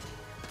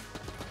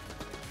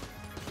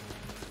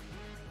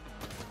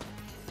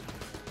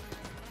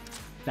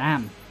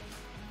 Damn.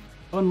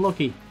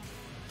 Unlucky.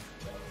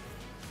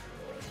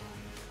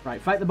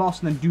 Right, fight the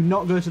boss and then do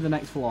not go to the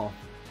next floor.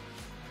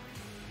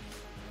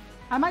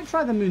 I might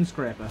try the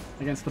Moonscraper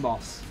against the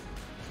boss.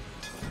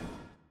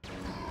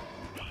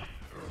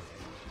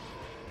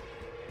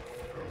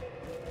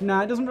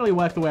 Nah, it doesn't really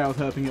work the way I was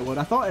hoping it would.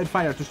 I thought it'd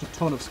fire just a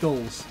ton of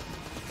skulls.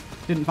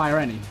 Didn't fire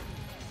any.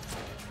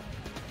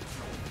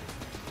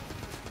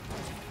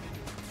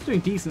 It's doing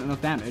decent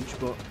enough damage,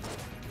 but...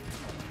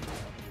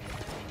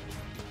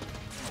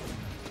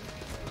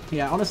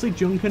 yeah, honestly,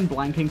 Gungeon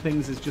blanking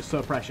things is just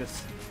so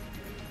precious.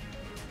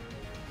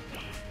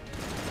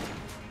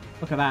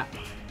 Look at that.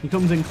 He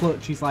comes in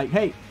clutch. He's like,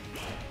 hey,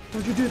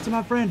 don't you do it to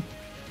my friend.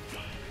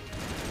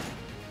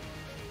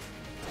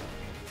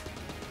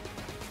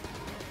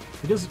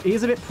 He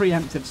is a bit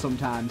preemptive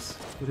sometimes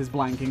with his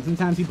blanking.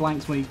 Sometimes he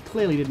blanks when he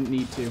clearly didn't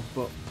need to,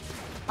 but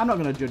I'm not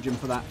going to judge him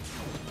for that.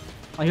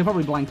 Like, he'll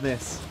probably blank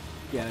this.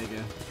 Yeah, there you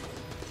go.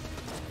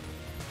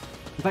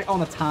 It's like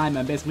on a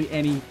timer. Basically,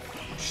 any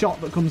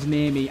shot that comes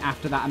near me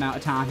after that amount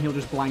of time, he'll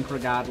just blank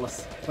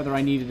regardless, whether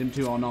I needed him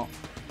to or not.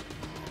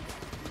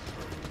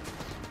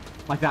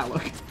 Like that,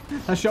 look.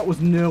 That shot was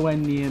nowhere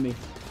near me.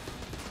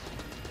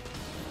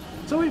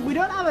 So we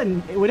don't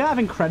have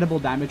incredible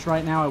damage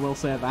right now, I will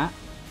say that.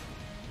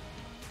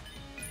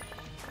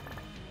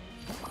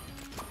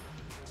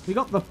 We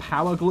got the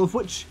Power Glove,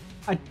 which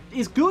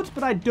is good,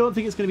 but I don't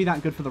think it's going to be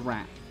that good for the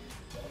rat.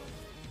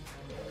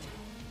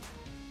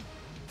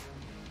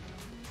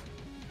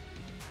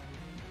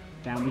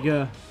 Down we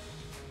go.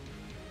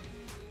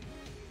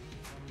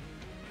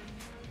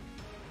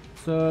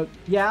 So,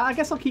 yeah, I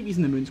guess I'll keep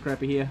using the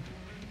Moonscraper here.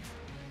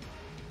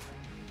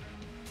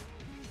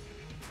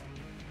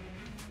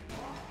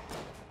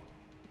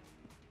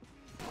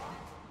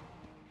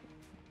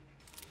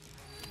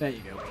 There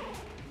you go.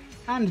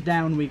 And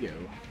down we go.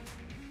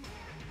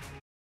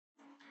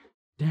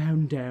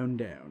 Down, down,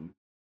 down.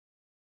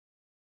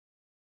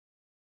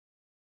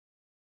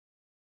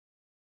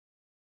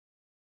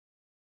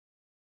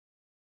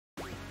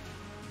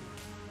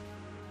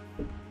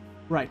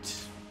 Right.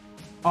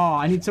 Oh,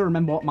 I need to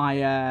remember what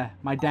my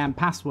my damn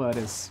password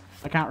is.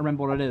 I can't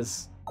remember what it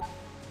is.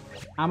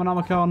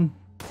 Ammonomicon.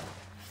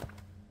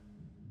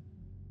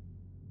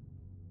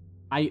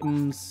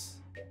 Items.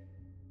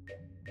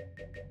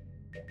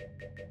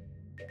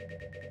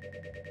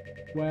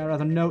 Where are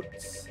the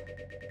notes?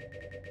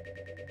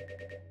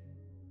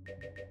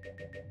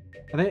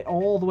 Are they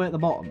all the way at the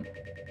bottom?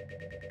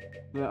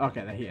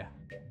 Okay, they're here.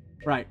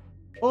 Right.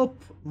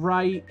 Up,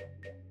 right,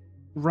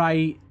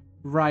 right,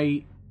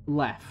 right,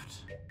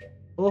 left.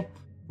 Up,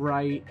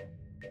 right.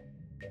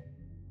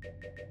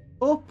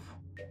 Up,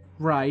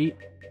 right.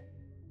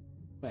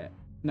 Wait,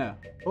 no.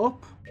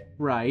 Up,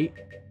 right.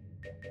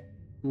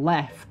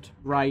 Left,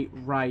 right,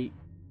 right,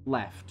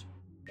 left.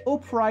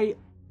 Up, right,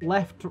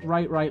 left,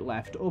 right, right,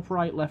 left. Up,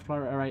 right, left,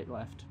 right, right,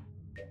 left.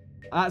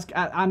 That's.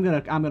 I'm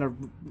gonna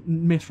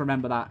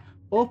misremember that.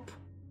 Up,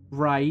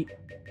 right,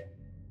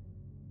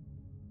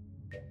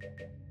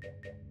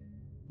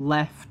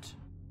 left,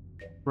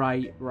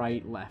 right,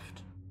 right,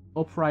 left.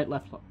 Up, right,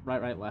 left, right,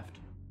 right, left.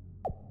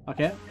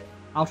 Okay,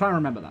 I'll try and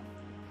remember that.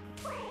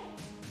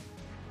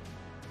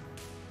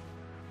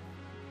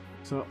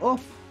 So up.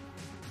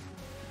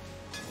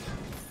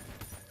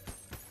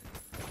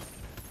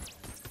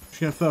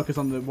 Just gonna focus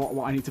on the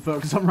what I need to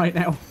focus on right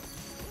now.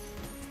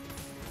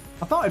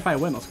 I thought I'd fire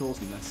way more skulls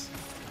than this.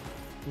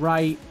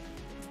 Right.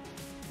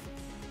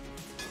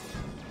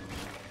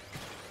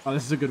 Oh,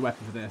 this is a good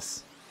weapon for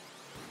this.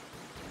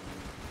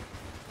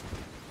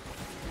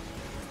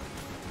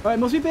 Oh, it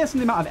must be based on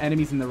the amount of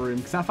enemies in the room,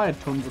 because I fired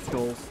tons of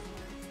skulls.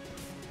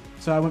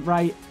 So I went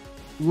right,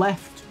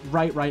 left,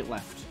 right, right,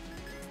 left.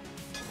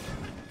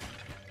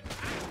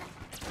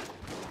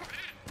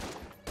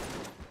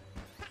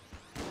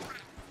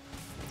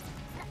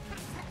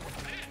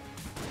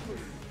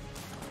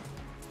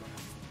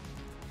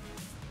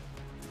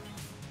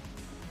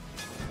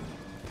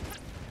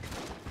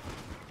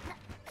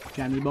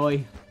 Jammy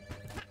boy.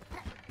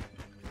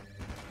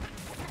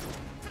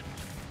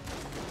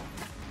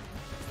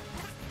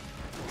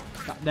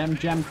 Goddamn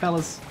gem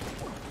fellas.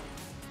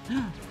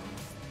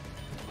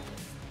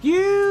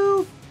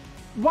 You!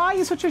 Why are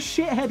you such a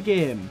shithead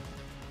game?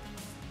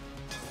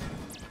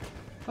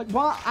 Like,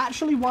 why?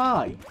 Actually,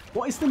 why?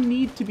 What is the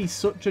need to be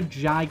such a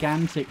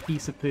gigantic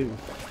piece of poo?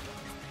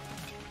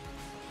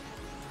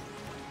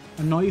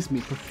 Annoys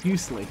me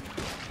profusely.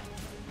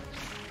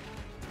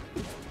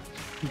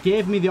 You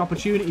gave me the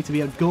opportunity to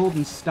be a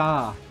golden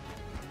star.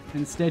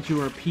 Instead, you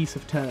were a piece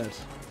of turd.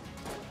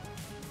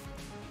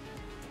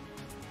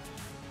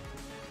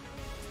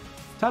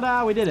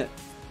 Ta-da! We did it.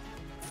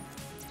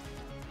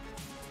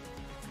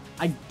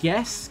 I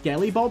guess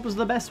Skelly Bob was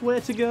the best way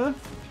to go.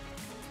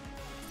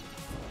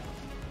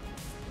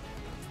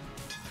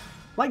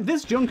 Like,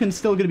 this Gungeon's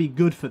still going to be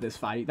good for this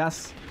fight.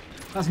 That's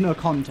no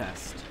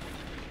contest.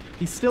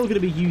 He's still going to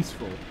be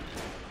useful.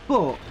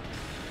 But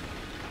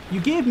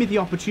you gave me the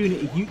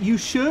opportunity. You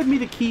showed me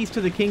the keys to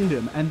the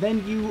kingdom, and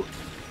then you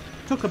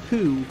took a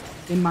poo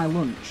in my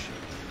lunch.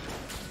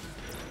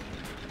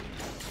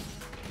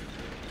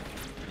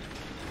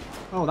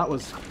 Oh, that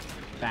was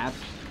bad.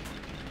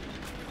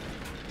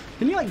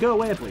 Can you, like, go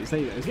away, please? There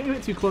you go. He's getting a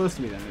bit too close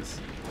to me then. It's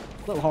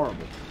a little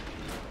horrible.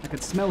 I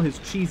could smell his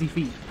cheesy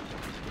feet.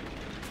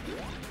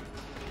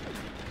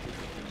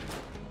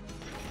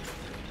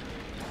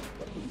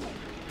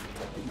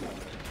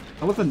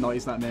 I love the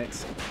noise that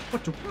makes.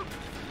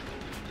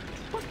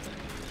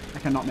 I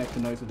cannot make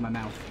the noise with my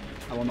mouth.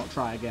 I will not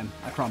try again.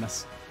 I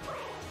promise.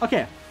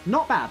 Okay.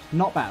 Not bad.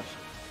 Not bad.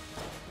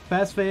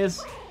 First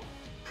phase,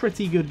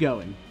 pretty good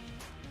going.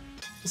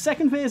 The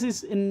second phase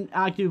is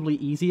arguably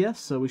easier,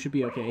 so we should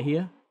be okay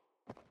here.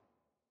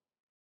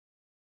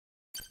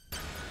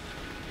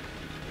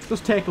 It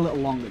does take a little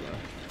longer, though.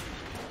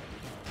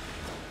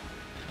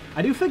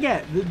 I do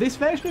forget that this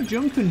version of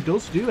Gungeon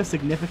does do a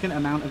significant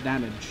amount of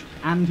damage.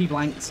 And he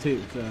blanks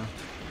too, so...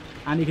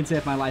 And he can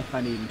save my life if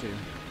I need him to.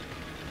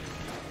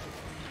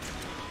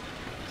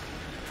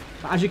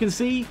 But as you can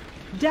see,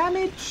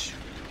 damage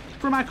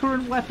from our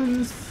current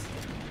weapons,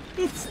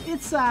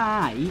 it's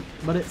alright,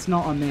 but it's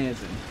not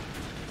amazing.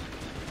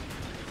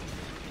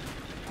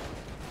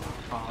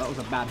 Oh, that was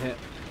a bad hit.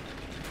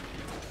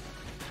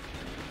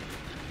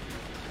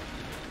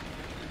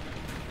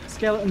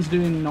 Skeleton's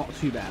doing not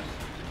too bad.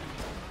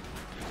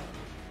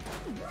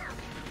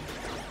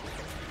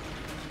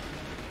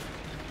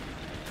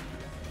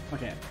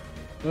 Okay,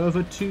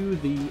 over to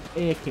the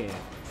AK.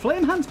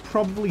 Flame Hand's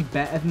probably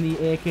better than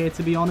the AK,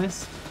 to be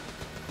honest,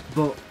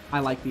 but I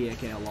like the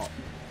AK a lot.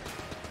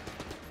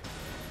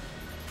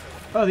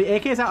 Oh, the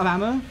AK's out of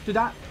ammo? Did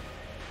I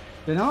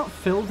not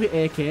fill the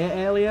AK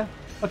earlier?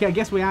 Okay, I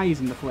guess we are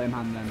using the Flame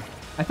Hand then.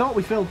 I thought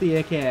we filled the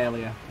AK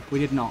earlier. We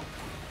did not.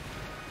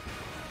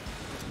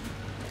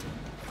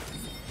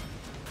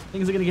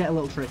 Things are going to get a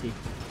little tricky.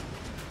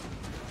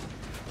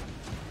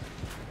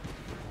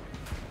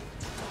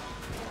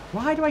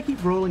 Why do I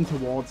keep rolling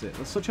towards it?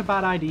 That's such a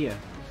bad idea.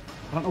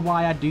 I don't know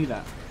why I'd do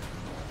that.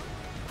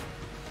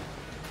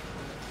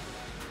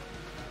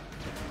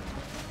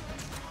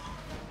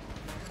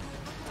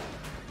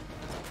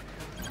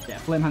 Yeah,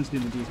 Flame Hand's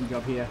doing a decent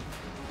job here.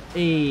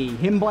 Hey,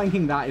 him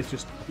blanking that is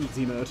just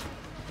easy mode.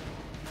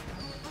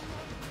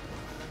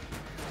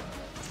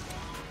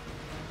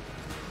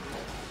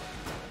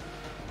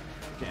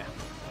 Okay.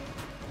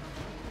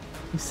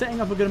 He's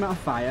setting up a good amount of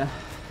fire.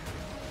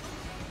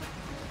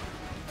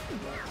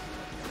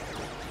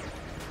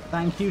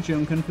 Thank you,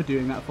 Gungeon, for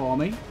doing that for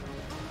me.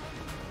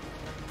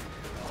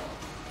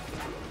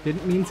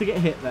 Didn't mean to get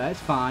hit there, it's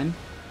fine.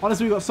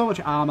 Honestly, we've got so much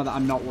armor that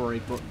I'm not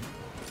worried, but...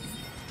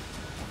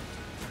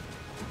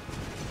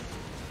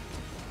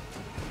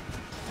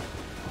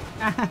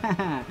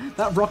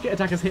 That rocket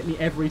attack has hit me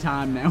every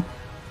time now.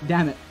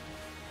 Damn it.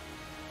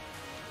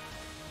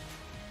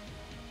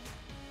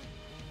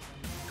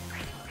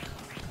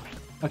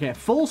 Okay,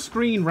 full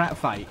screen rat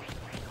fight.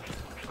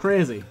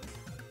 Crazy.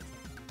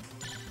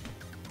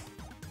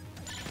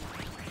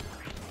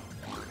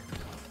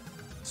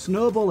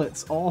 Snow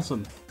bullets,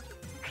 awesome.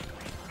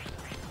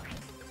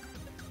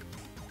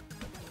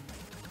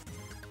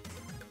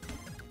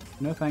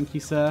 No thank you,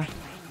 sir.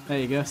 There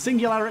you go.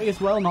 Singularity as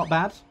well, not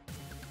bad.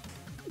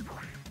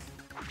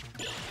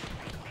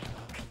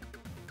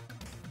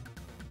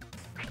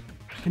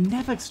 I can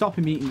never stop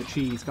him eating the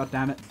cheese, god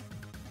damn it.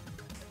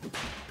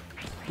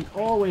 He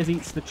always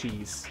eats the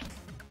cheese.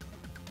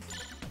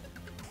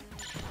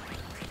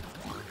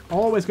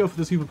 Always go for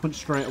the super punch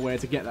straight away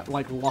to get that,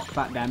 like, lock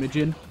that damage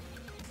in.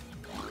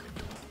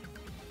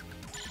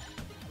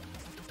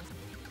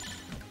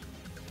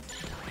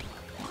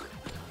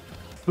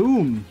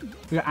 Boom!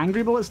 We got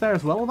angry bullets there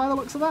as well by the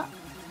looks of that.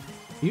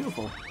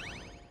 Beautiful.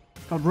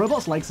 God,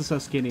 robots' legs are so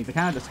skinny. They're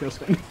kind of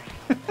disgusting.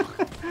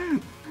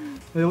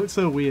 They look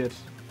so weird.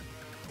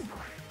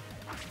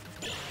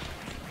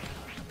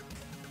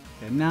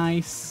 Okay,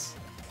 nice.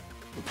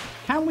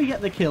 Can we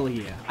get the kill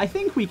here? I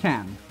think we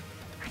can.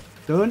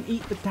 Don't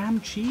eat the damn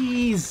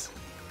cheese.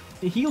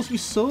 It heals you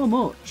so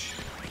much.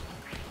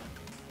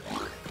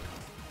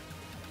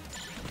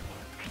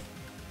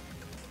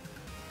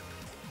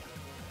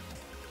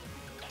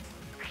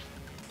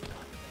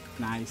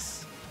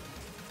 Nice.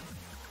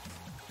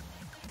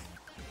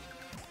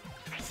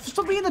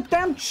 Stop eating the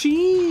damn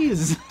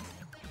cheese!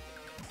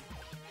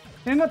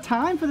 I ain't got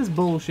time for this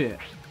bullshit.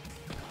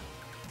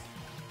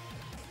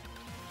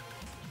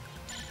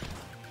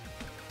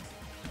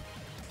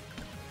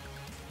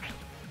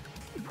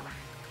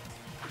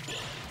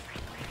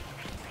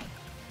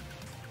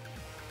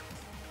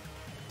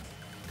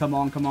 Come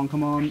on, come on,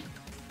 come on.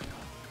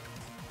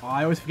 Oh,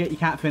 I always forget you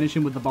can't finish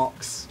him with the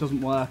box.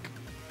 Doesn't work.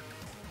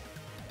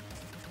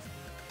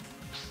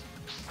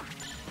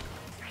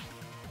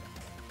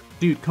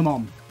 Dude, come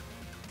on.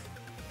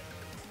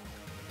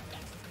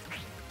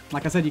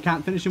 Like I said, you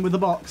can't finish him with the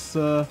box,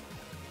 so...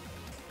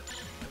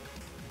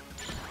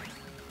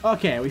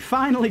 Okay, we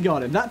finally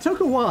got him. That took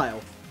a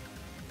while.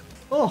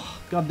 Oh,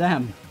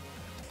 goddamn.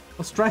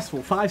 How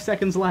stressful. 5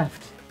 seconds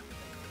left.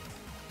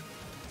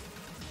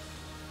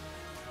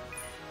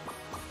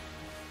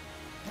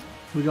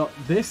 We got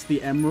this,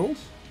 the emerald.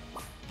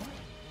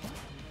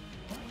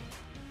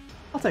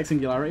 I'll take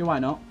singularity, why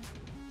not?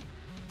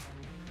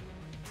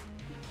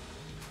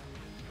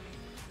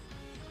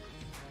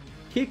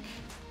 Kick.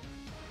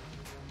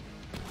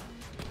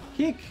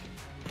 Kick.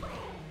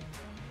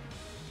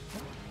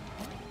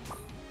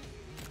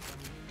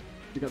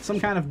 We got some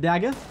kind of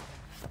dagger.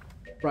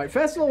 Right,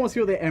 first of all, I want to see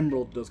what the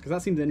emerald does, because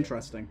that seems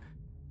interesting.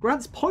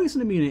 Grants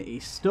poison immunity,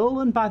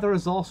 stolen by the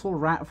resourceful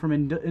rat from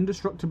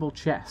indestructible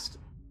chest.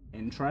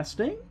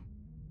 Interesting.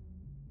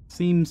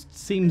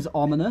 Seems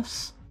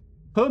ominous.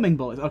 Homing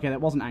bullets. Okay, that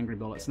wasn't angry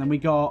bullets. And then we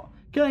got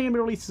killing enemy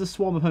releases a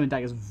swarm of homing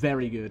daggers.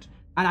 Very good.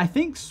 And I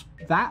think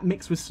that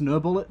mixed with snow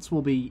bullets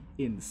will be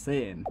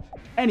insane.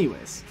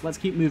 Anyways, let's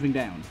keep moving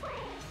down.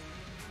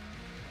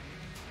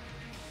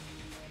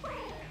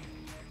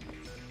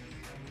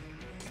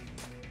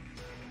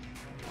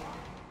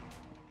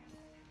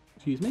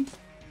 Excuse me?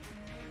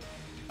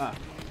 Ah.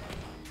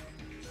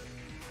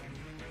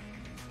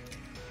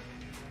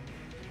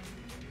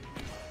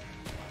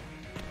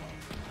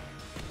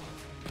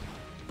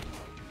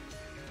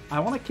 I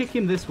want to kick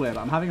him this way, but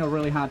I'm having a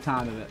really hard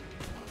time of it.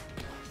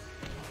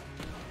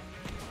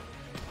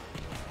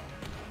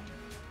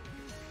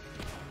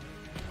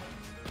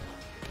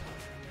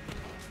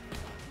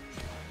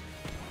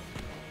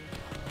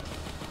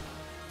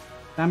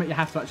 Damn it, you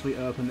have to actually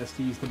open this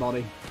to use the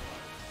body.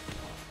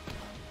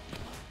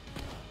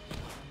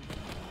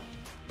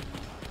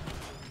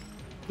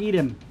 Eat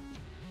him.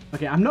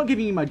 Okay, I'm not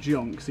giving you my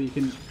junk, so you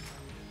can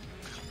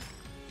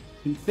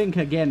think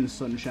again,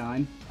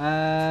 sunshine.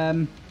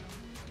 I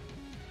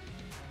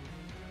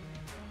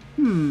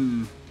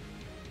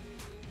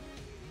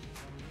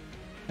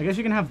guess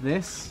you can have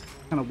this.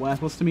 Kind of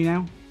worthless to me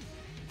now.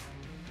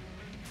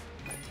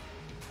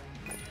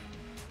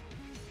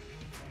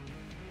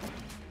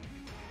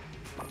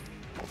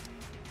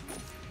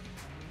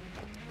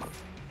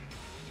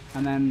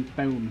 And then,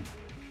 boom.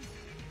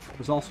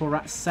 There's also a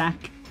rat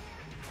sack.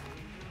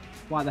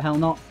 Why the hell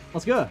not?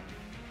 Let's go.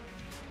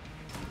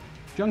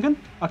 Junkin?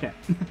 Okay.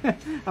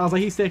 I was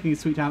like, he's taking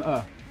his sweet time.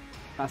 Oh,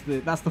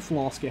 that's the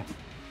floor skip.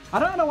 I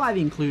don't know why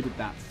they included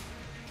that.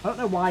 I don't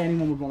know why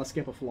anyone would want to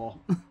skip a floor.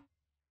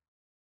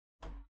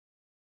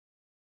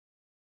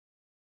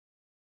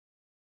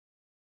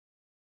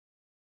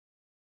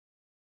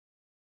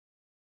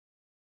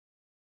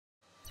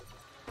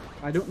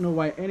 I don't know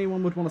why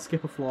anyone would want to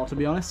skip a floor, to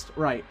be honest.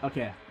 Right,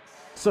 okay.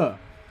 So.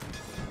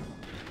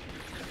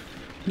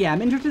 Yeah,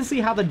 I'm interested to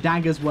see how the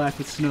daggers work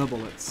with snow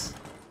bullets.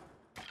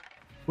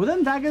 Were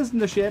them daggers in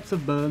the shapes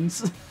of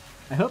burns?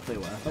 I hope they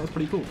were. That was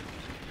pretty cool.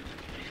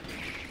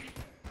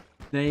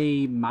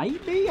 They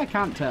might be? I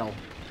can't tell.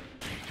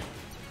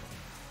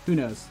 Who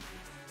knows?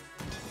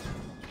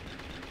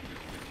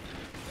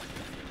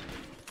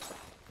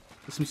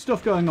 There's some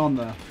stuff going on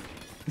there.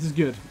 This is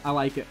good. I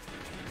like it.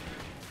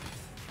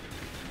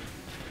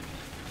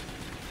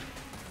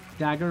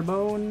 Dagger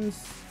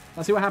bones.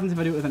 Let's see what happens if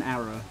I do it with an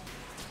arrow.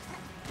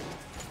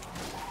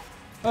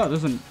 Oh,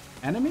 there's an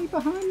enemy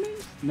behind me?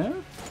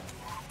 No?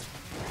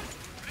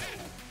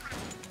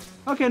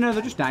 Okay, no,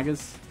 they're just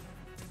daggers.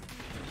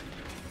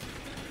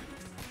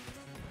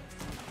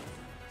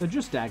 They're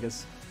just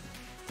daggers.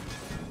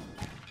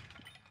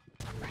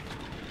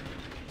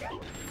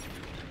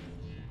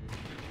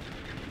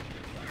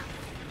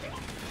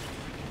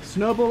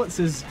 Snow bullets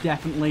is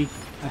definitely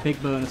a big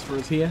bonus for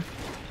us here.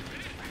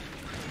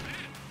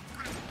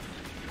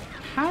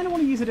 I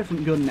want to use a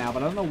different gun now,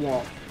 but I don't know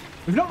what.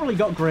 We've not really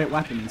got great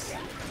weapons.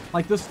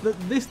 Like this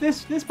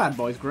bad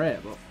boy's great,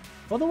 but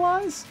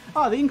otherwise,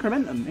 oh, the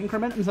incrementum.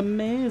 Incrementum's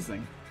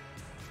amazing.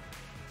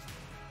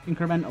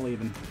 Incremental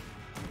even.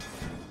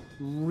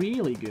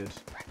 Really good.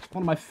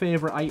 One of my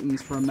favorite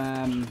items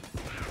from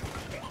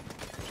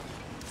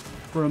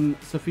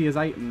Sophia's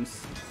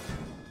items.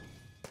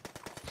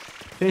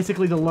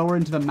 Basically, the lower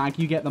into the mag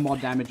you get, the more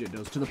damage it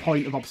does, to the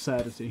point of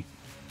absurdity.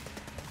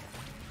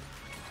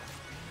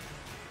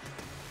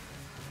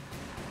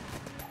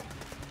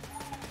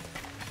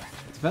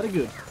 It's very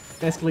good.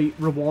 Basically,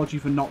 rewards you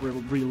for not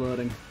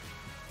reloading.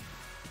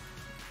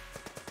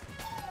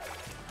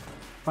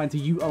 Trying to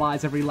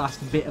utilize every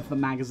last bit of the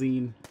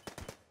magazine.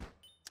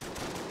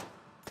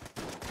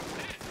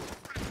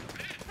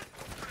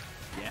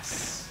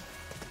 Yes.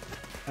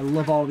 I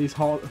love all these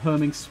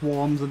homing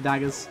swarms of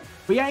daggers.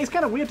 But yeah, it's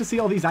kind of weird to see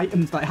all these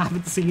items that I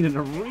haven't seen in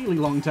a really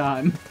long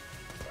time.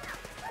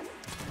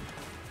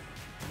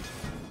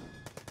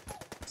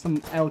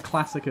 Some El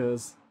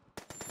Clasicos.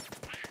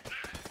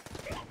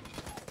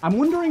 I'm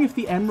wondering if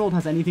the emerald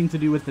has anything to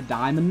do with the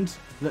diamond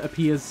that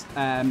appears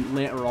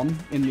later on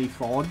in the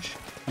forge.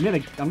 I'm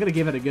gonna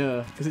give it a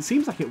go because it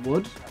seems like it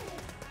would.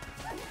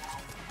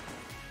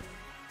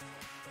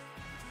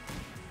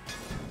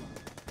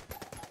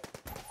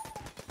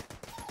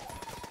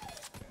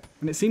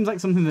 And it seems like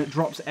something that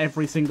drops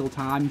every single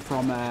time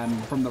from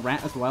the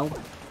rat as well,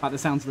 by the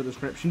sounds of the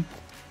description.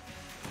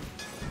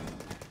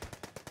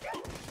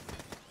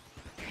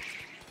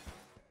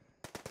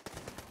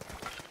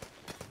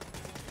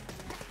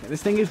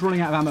 This thing is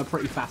running out of ammo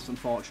pretty fast,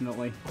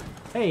 unfortunately.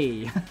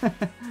 Hey!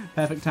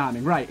 Perfect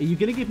timing. Right, are you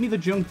going to give me the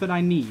junk that I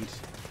need?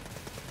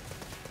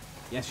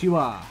 Yes, you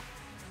are.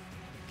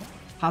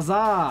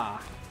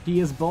 Huzzah! He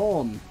is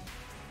born.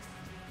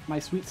 My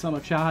sweet summer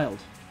child.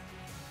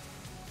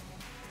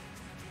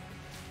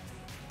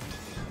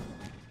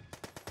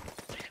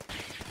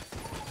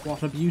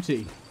 What a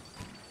beauty.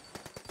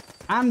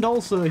 And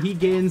also, he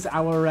gains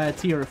our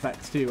tier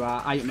effects too,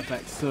 our item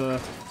effects. So,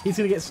 he's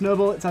going to get snow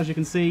bullets, as you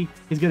can see.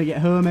 He's going to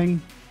get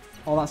homing.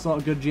 All that sort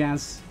of good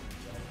jazz.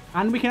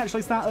 And we can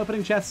actually start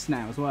opening chests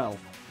now as well.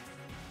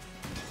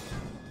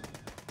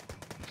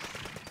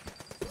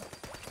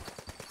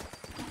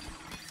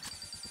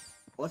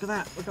 Look at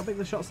that. Look how big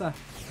the shots are.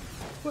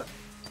 What?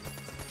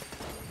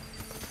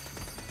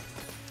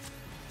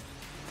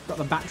 Got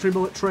the battery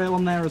bullet trail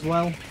on there as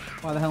well.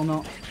 Why the hell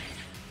not?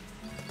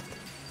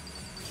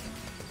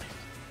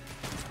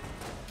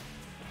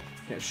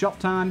 Okay, shop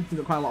time. We've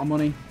got quite a lot of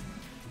money.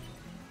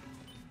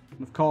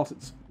 And of course,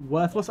 it's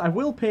worthless. I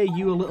will pay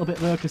you a little bit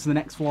though, because the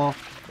next floor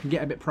can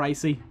get a bit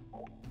pricey.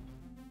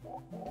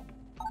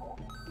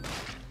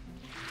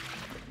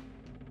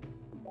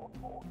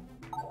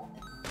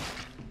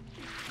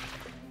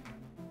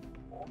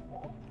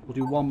 We'll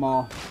do one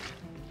more.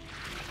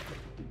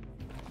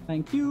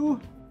 Thank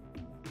you.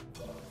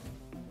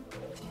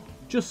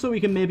 Just so we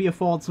can maybe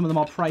afford some of the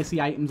more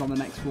pricey items on the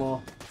next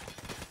floor.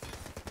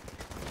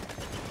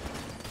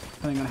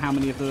 Depending on how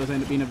many of those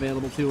end up being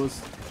available to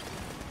us.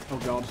 Oh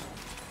god.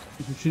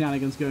 There's some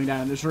shenanigans going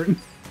down in this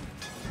room.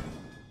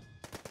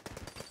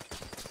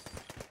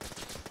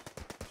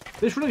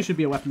 This really should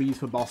be a weapon we use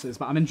for bosses,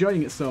 but I'm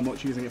enjoying it so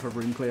much using it for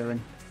room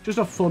clearing. Just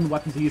a fun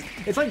weapon to use.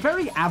 It's like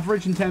very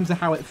average in terms of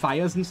how it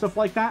fires and stuff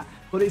like that,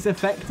 but its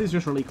effect is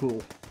just really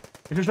cool.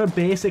 It's just a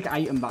basic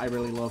item that I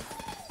really love.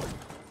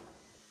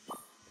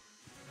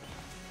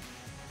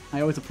 I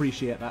always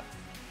appreciate that.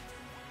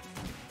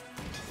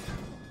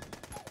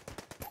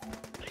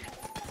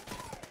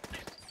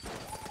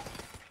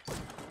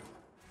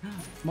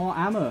 More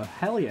ammo.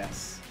 Hell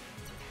yes.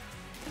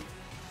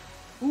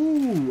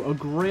 Ooh, a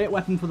great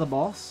weapon for the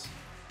boss.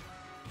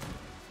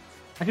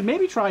 I could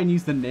maybe try and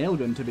use the nail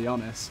gun, to be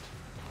honest.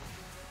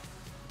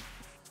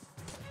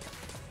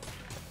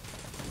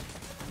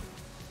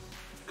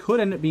 Could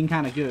end up being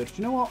kind of good. Do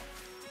you know what?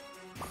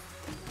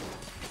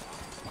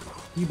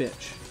 You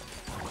bitch.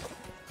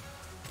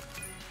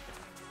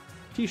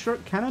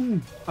 T-shirt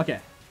cannon. Okay,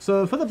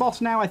 so for the boss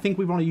now, I think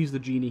we want to use the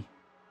genie.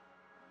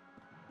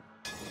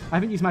 I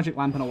haven't used magic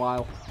lamp in a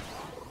while.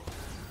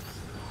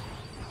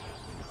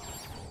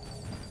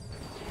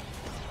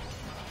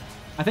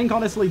 I think,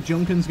 honestly,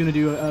 Gungeon's going to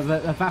do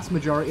a vast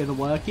majority of the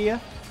work here.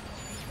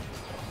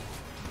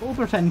 We'll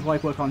pretend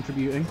like we're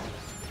contributing.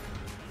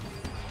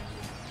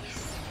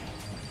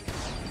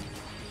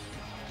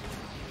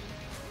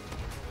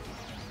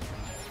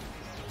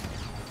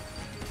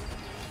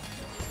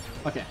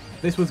 Okay,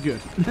 this was good.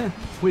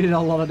 We did a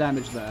lot of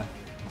damage there.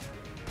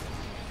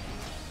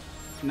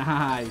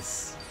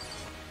 Nice.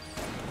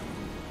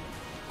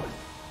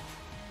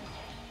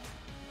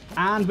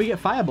 And we get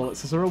fire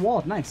bullets as a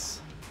reward. Nice.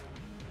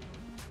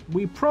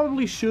 We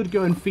probably should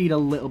go and feed a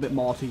little bit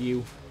more to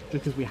you,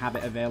 just because we have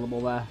it available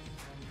there.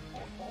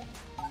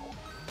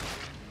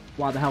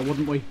 Why the hell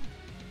wouldn't we?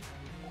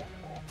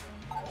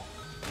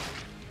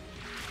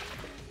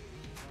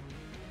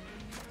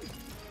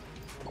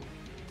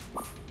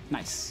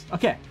 Nice.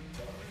 Okay.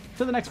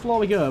 To the next floor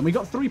we go. And we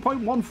got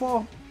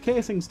 3.14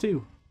 casings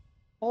too.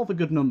 All the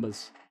good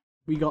numbers.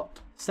 We got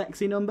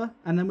sexy number,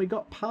 and then we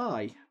got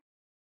pie.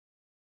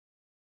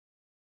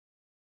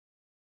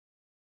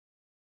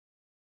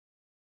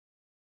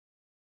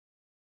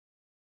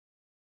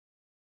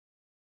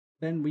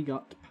 Then we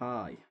got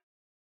pie.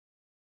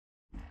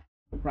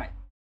 Right.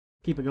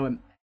 Keep it going.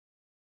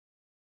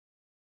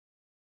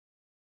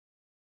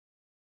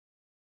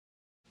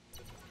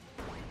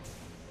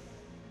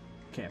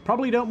 Okay,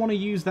 probably don't want to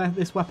use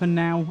this weapon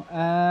now.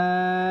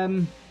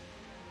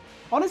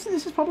 Honestly,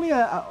 this is probably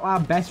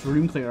our best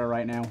room clearer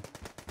right now.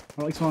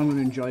 Or at least one I'm going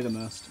to enjoy the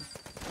most.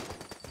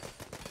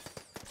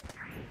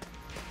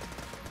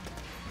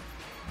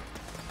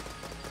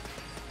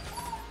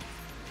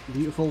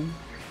 Beautiful.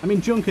 I mean,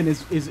 Gungeon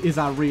is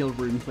our real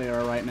room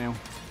clearer right now.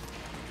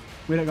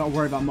 We don't got to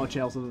worry about much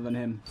else other than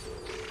him.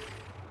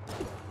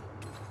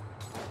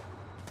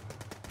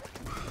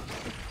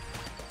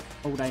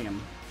 Oh,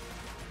 damn.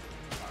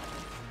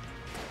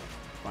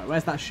 Right,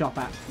 where's that shop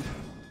at?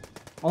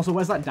 Also,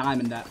 where's that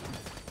diamond at?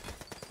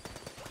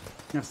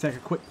 I'm going to take a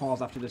quick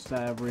pause after this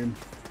room.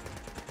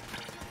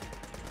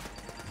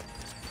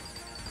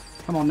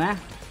 Come on now.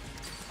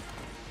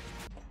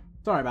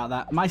 Sorry about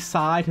that. My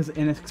side has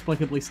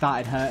inexplicably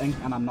started hurting,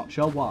 and I'm not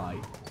sure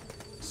why.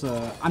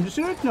 So, I'm just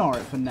going to ignore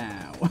it for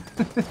now.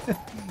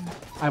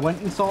 I went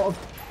and sort of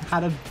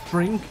had a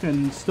drink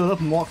and stood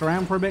up and walked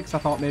around for a bit, because I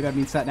thought maybe I'd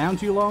been sat down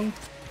too long.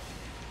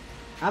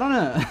 I don't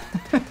know.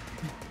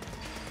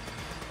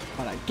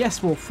 But I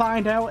guess we'll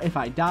find out if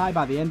I die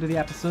by the end of the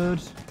episode,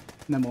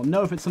 and then we'll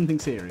know if it's something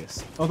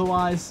serious.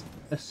 Otherwise,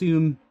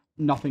 assume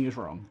nothing is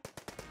wrong.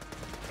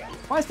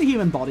 Why is the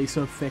human body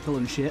so fickle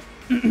and shit?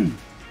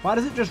 Why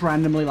does it just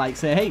randomly, like,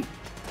 say, hey,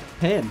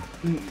 pain?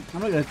 I'm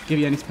not going to give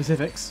you any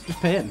specifics.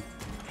 Just pain.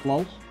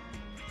 Lol.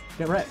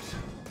 Get wrecked.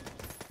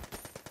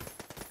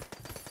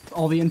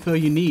 all the info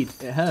you need.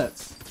 It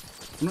hurts.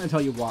 I'm not going to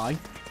tell you why.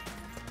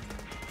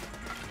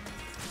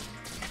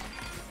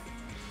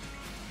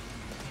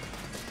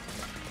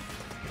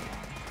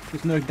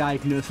 There's no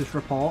diagnosis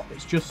report.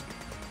 It's just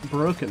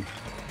broken.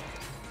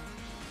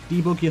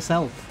 Debug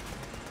yourself.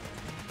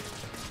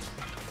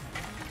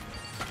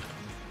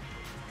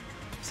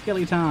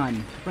 Skilly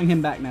time. Bring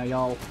him back now,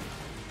 y'all.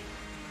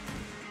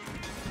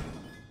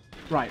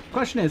 Right,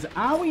 question is,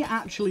 are we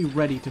actually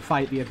ready to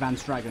fight the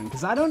Advanced Dragon?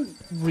 Because I don't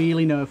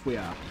really know if we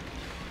are.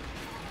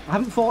 I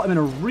haven't fought him in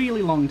a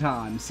really long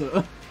time,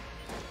 so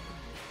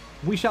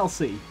we shall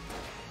see.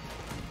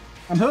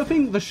 I'm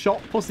hoping the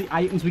shop plus the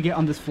items we get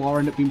on this floor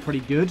end up being pretty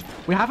good.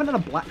 We haven't had a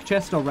black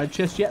chest or red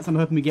chest yet, so I'm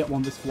hoping we get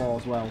one this floor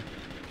as well.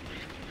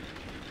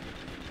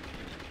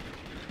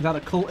 Is that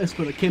a cultist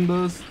with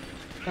akimbos?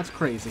 That's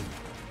crazy.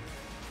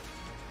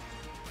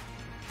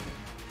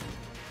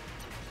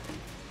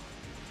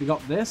 We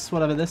got this,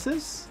 whatever this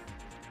is.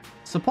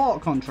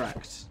 Support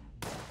contract.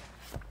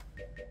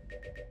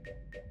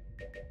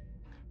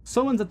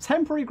 Summons a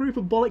temporary group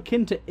of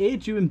bulletkin to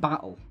aid you in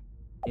battle.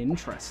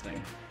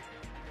 Interesting.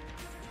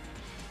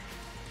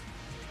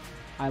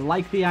 I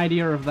like the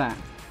idea of that.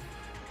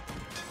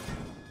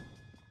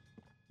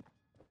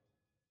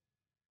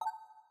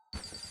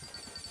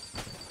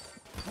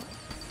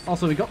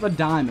 Also, we got the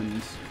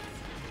diamond,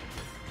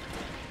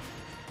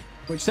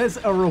 which says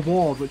a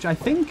reward, which I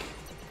think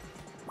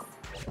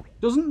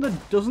doesn't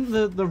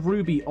the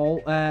ruby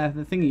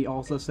the thingy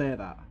also say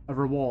that a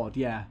reward?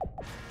 Yeah.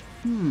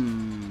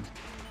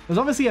 There's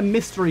obviously a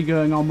mystery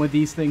going on with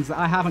these things that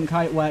I haven't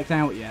quite worked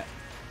out yet.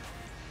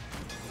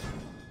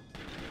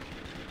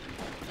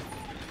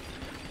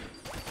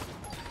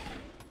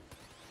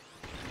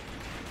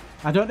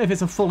 I don't know if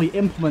it's a fully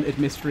implemented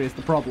mystery is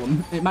the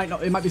problem. It might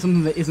not. It might be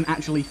something that isn't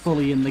actually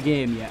fully in the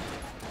game yet.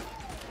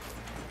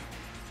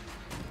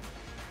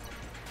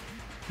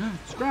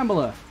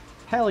 Scrambler.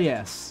 Hell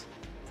yes.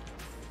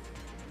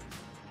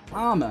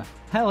 Armor.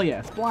 Hell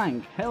yes.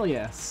 Blank. Hell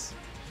yes.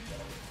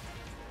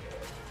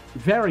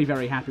 Very,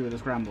 very happy with the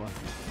Scrambler.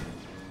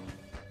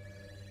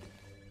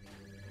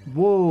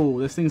 Whoa,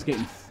 this thing's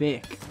getting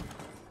thick.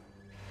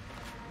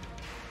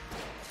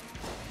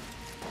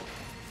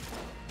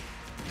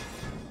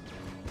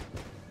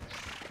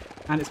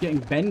 And it's getting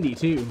bendy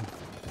too.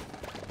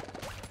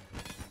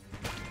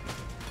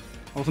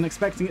 I wasn't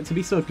expecting it to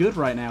be so good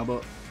right now,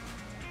 but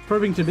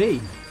proving to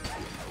be.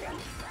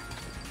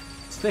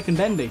 It's thick and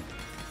bendy.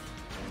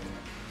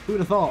 Who would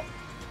have thought?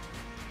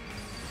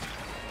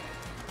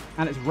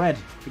 And it's red.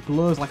 It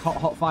glows like hot,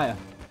 hot fire.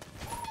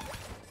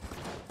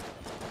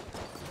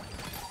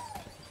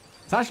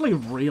 It's actually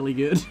really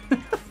good.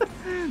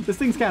 This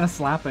thing's kind of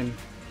slapping.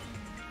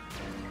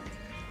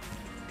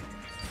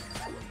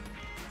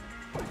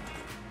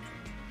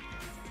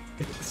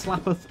 It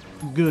slappeth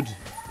good.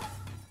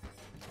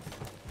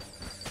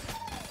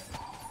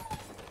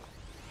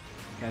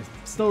 Okay,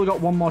 still got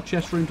one more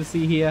chest room to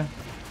see here.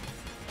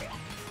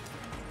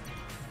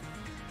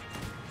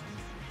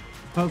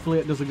 Hopefully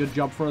it does a good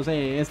job for us.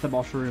 Hey, here's the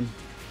boss room.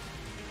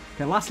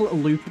 Okay, last little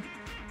loop.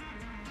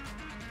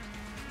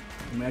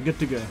 And we are good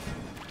to go.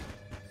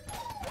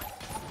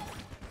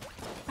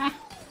 Ah.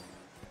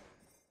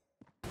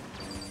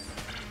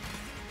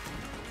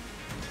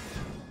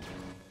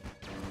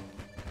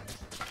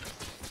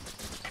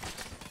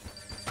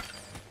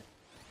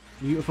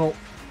 Beautiful.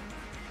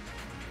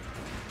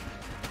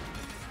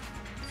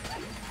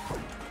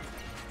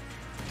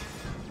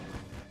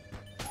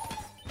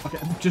 Okay,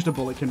 just a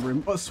bulletkin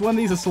room. Oh, so when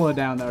these are slowed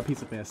down, they're a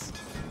piece of piss.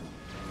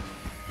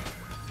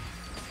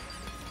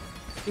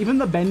 Even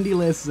the bendy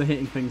lasers are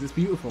hitting things. It's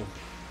beautiful.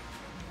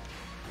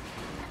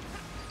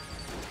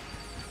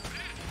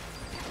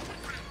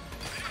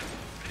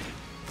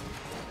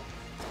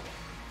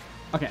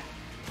 Okay,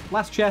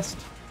 last chest.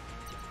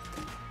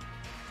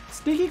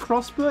 Sticky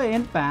crossbow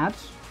ain't bad.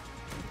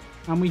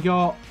 And we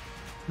got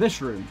this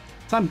room.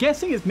 So I'm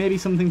guessing it's maybe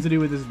something to do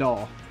with this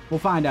door. We'll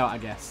find out, I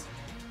guess.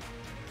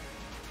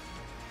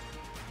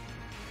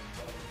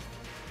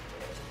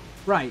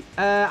 Right,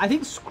 I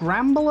think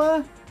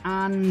Scrambler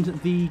and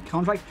the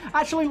contract.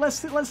 Actually, let's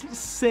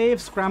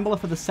save Scrambler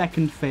for the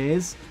second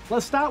phase.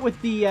 Let's start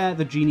with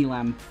the genie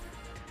lamp.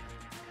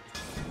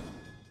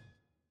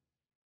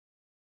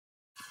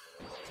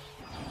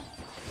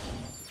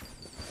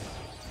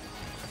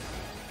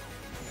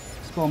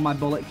 Spawn my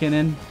bulletkin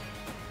in.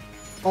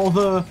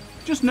 Although,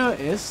 just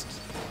noticed,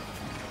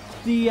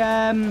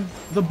 the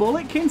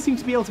bulletkin seems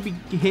to be able to be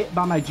hit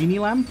by my genie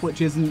lamp,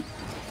 which isn't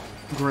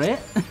great.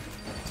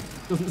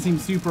 Doesn't seem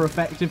super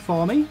effective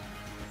for me.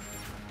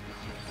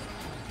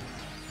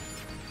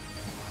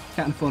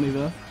 Kind of funny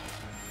though.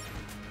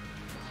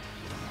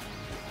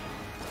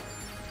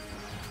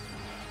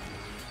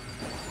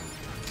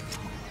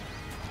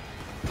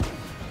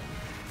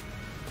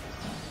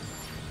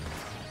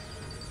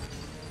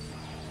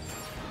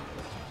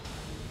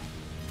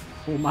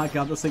 Oh my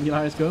god, the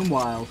singular is going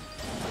wild.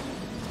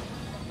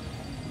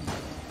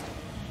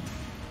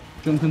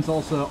 Junkins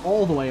also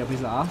all the way up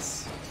his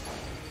ass.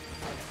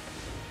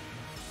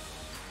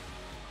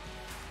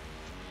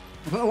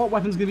 I don't know what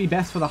weapon's going to be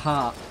best for the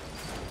heart.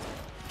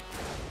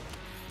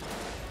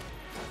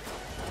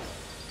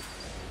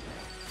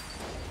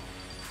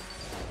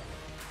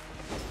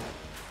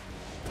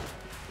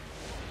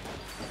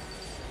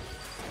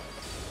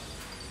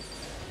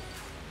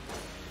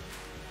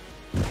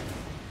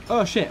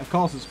 Oh shit, of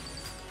course it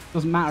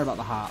doesn't matter about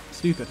the heart.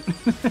 Stupid.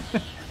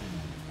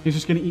 He's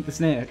just going to eat the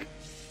snake.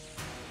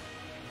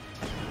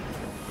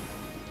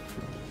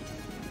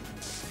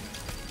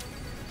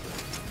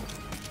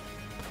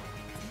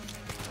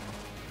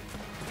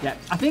 Yeah,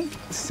 I think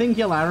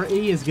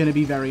singularity is going to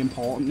be very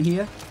important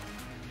here.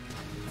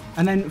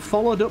 And then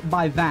followed up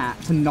by that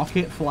to knock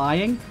it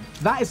flying.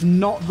 That is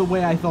not the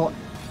way I thought.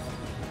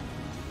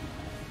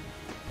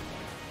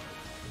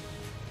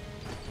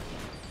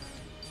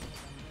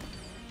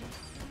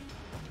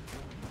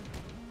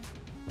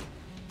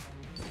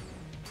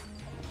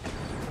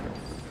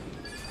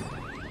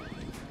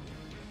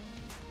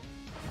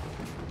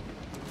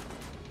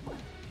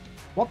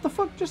 What the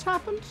fuck just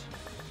happened?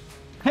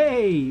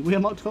 Hey, we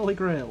unlocked Holy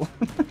Grail.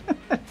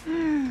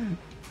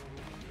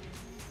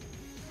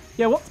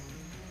 Yeah,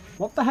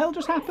 what the hell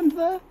just happened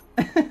there?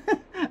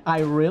 I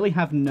really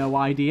have no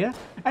idea.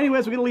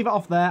 Anyways, we're going to leave it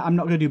off there. I'm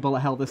not going to do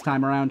bullet hell this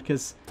time around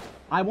because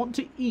I want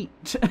to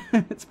eat.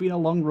 It's been a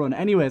long run.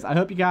 Anyways, I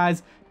hope you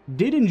guys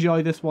did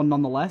enjoy this one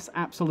nonetheless.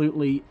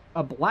 Absolutely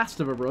a blast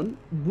of a run.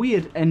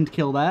 Weird end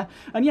kill there.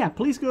 And yeah,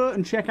 please go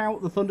and check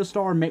out the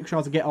Thunderstore and make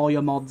sure to get all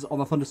your mods on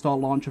the Thunderstore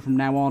launcher from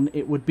now on.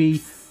 It would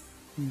be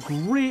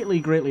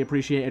greatly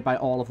appreciated by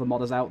all of the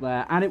modders out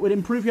there, and it would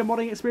improve your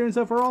modding experience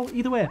overall.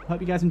 Either way, hope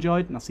you guys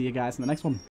enjoyed, and I'll see you guys in the next one.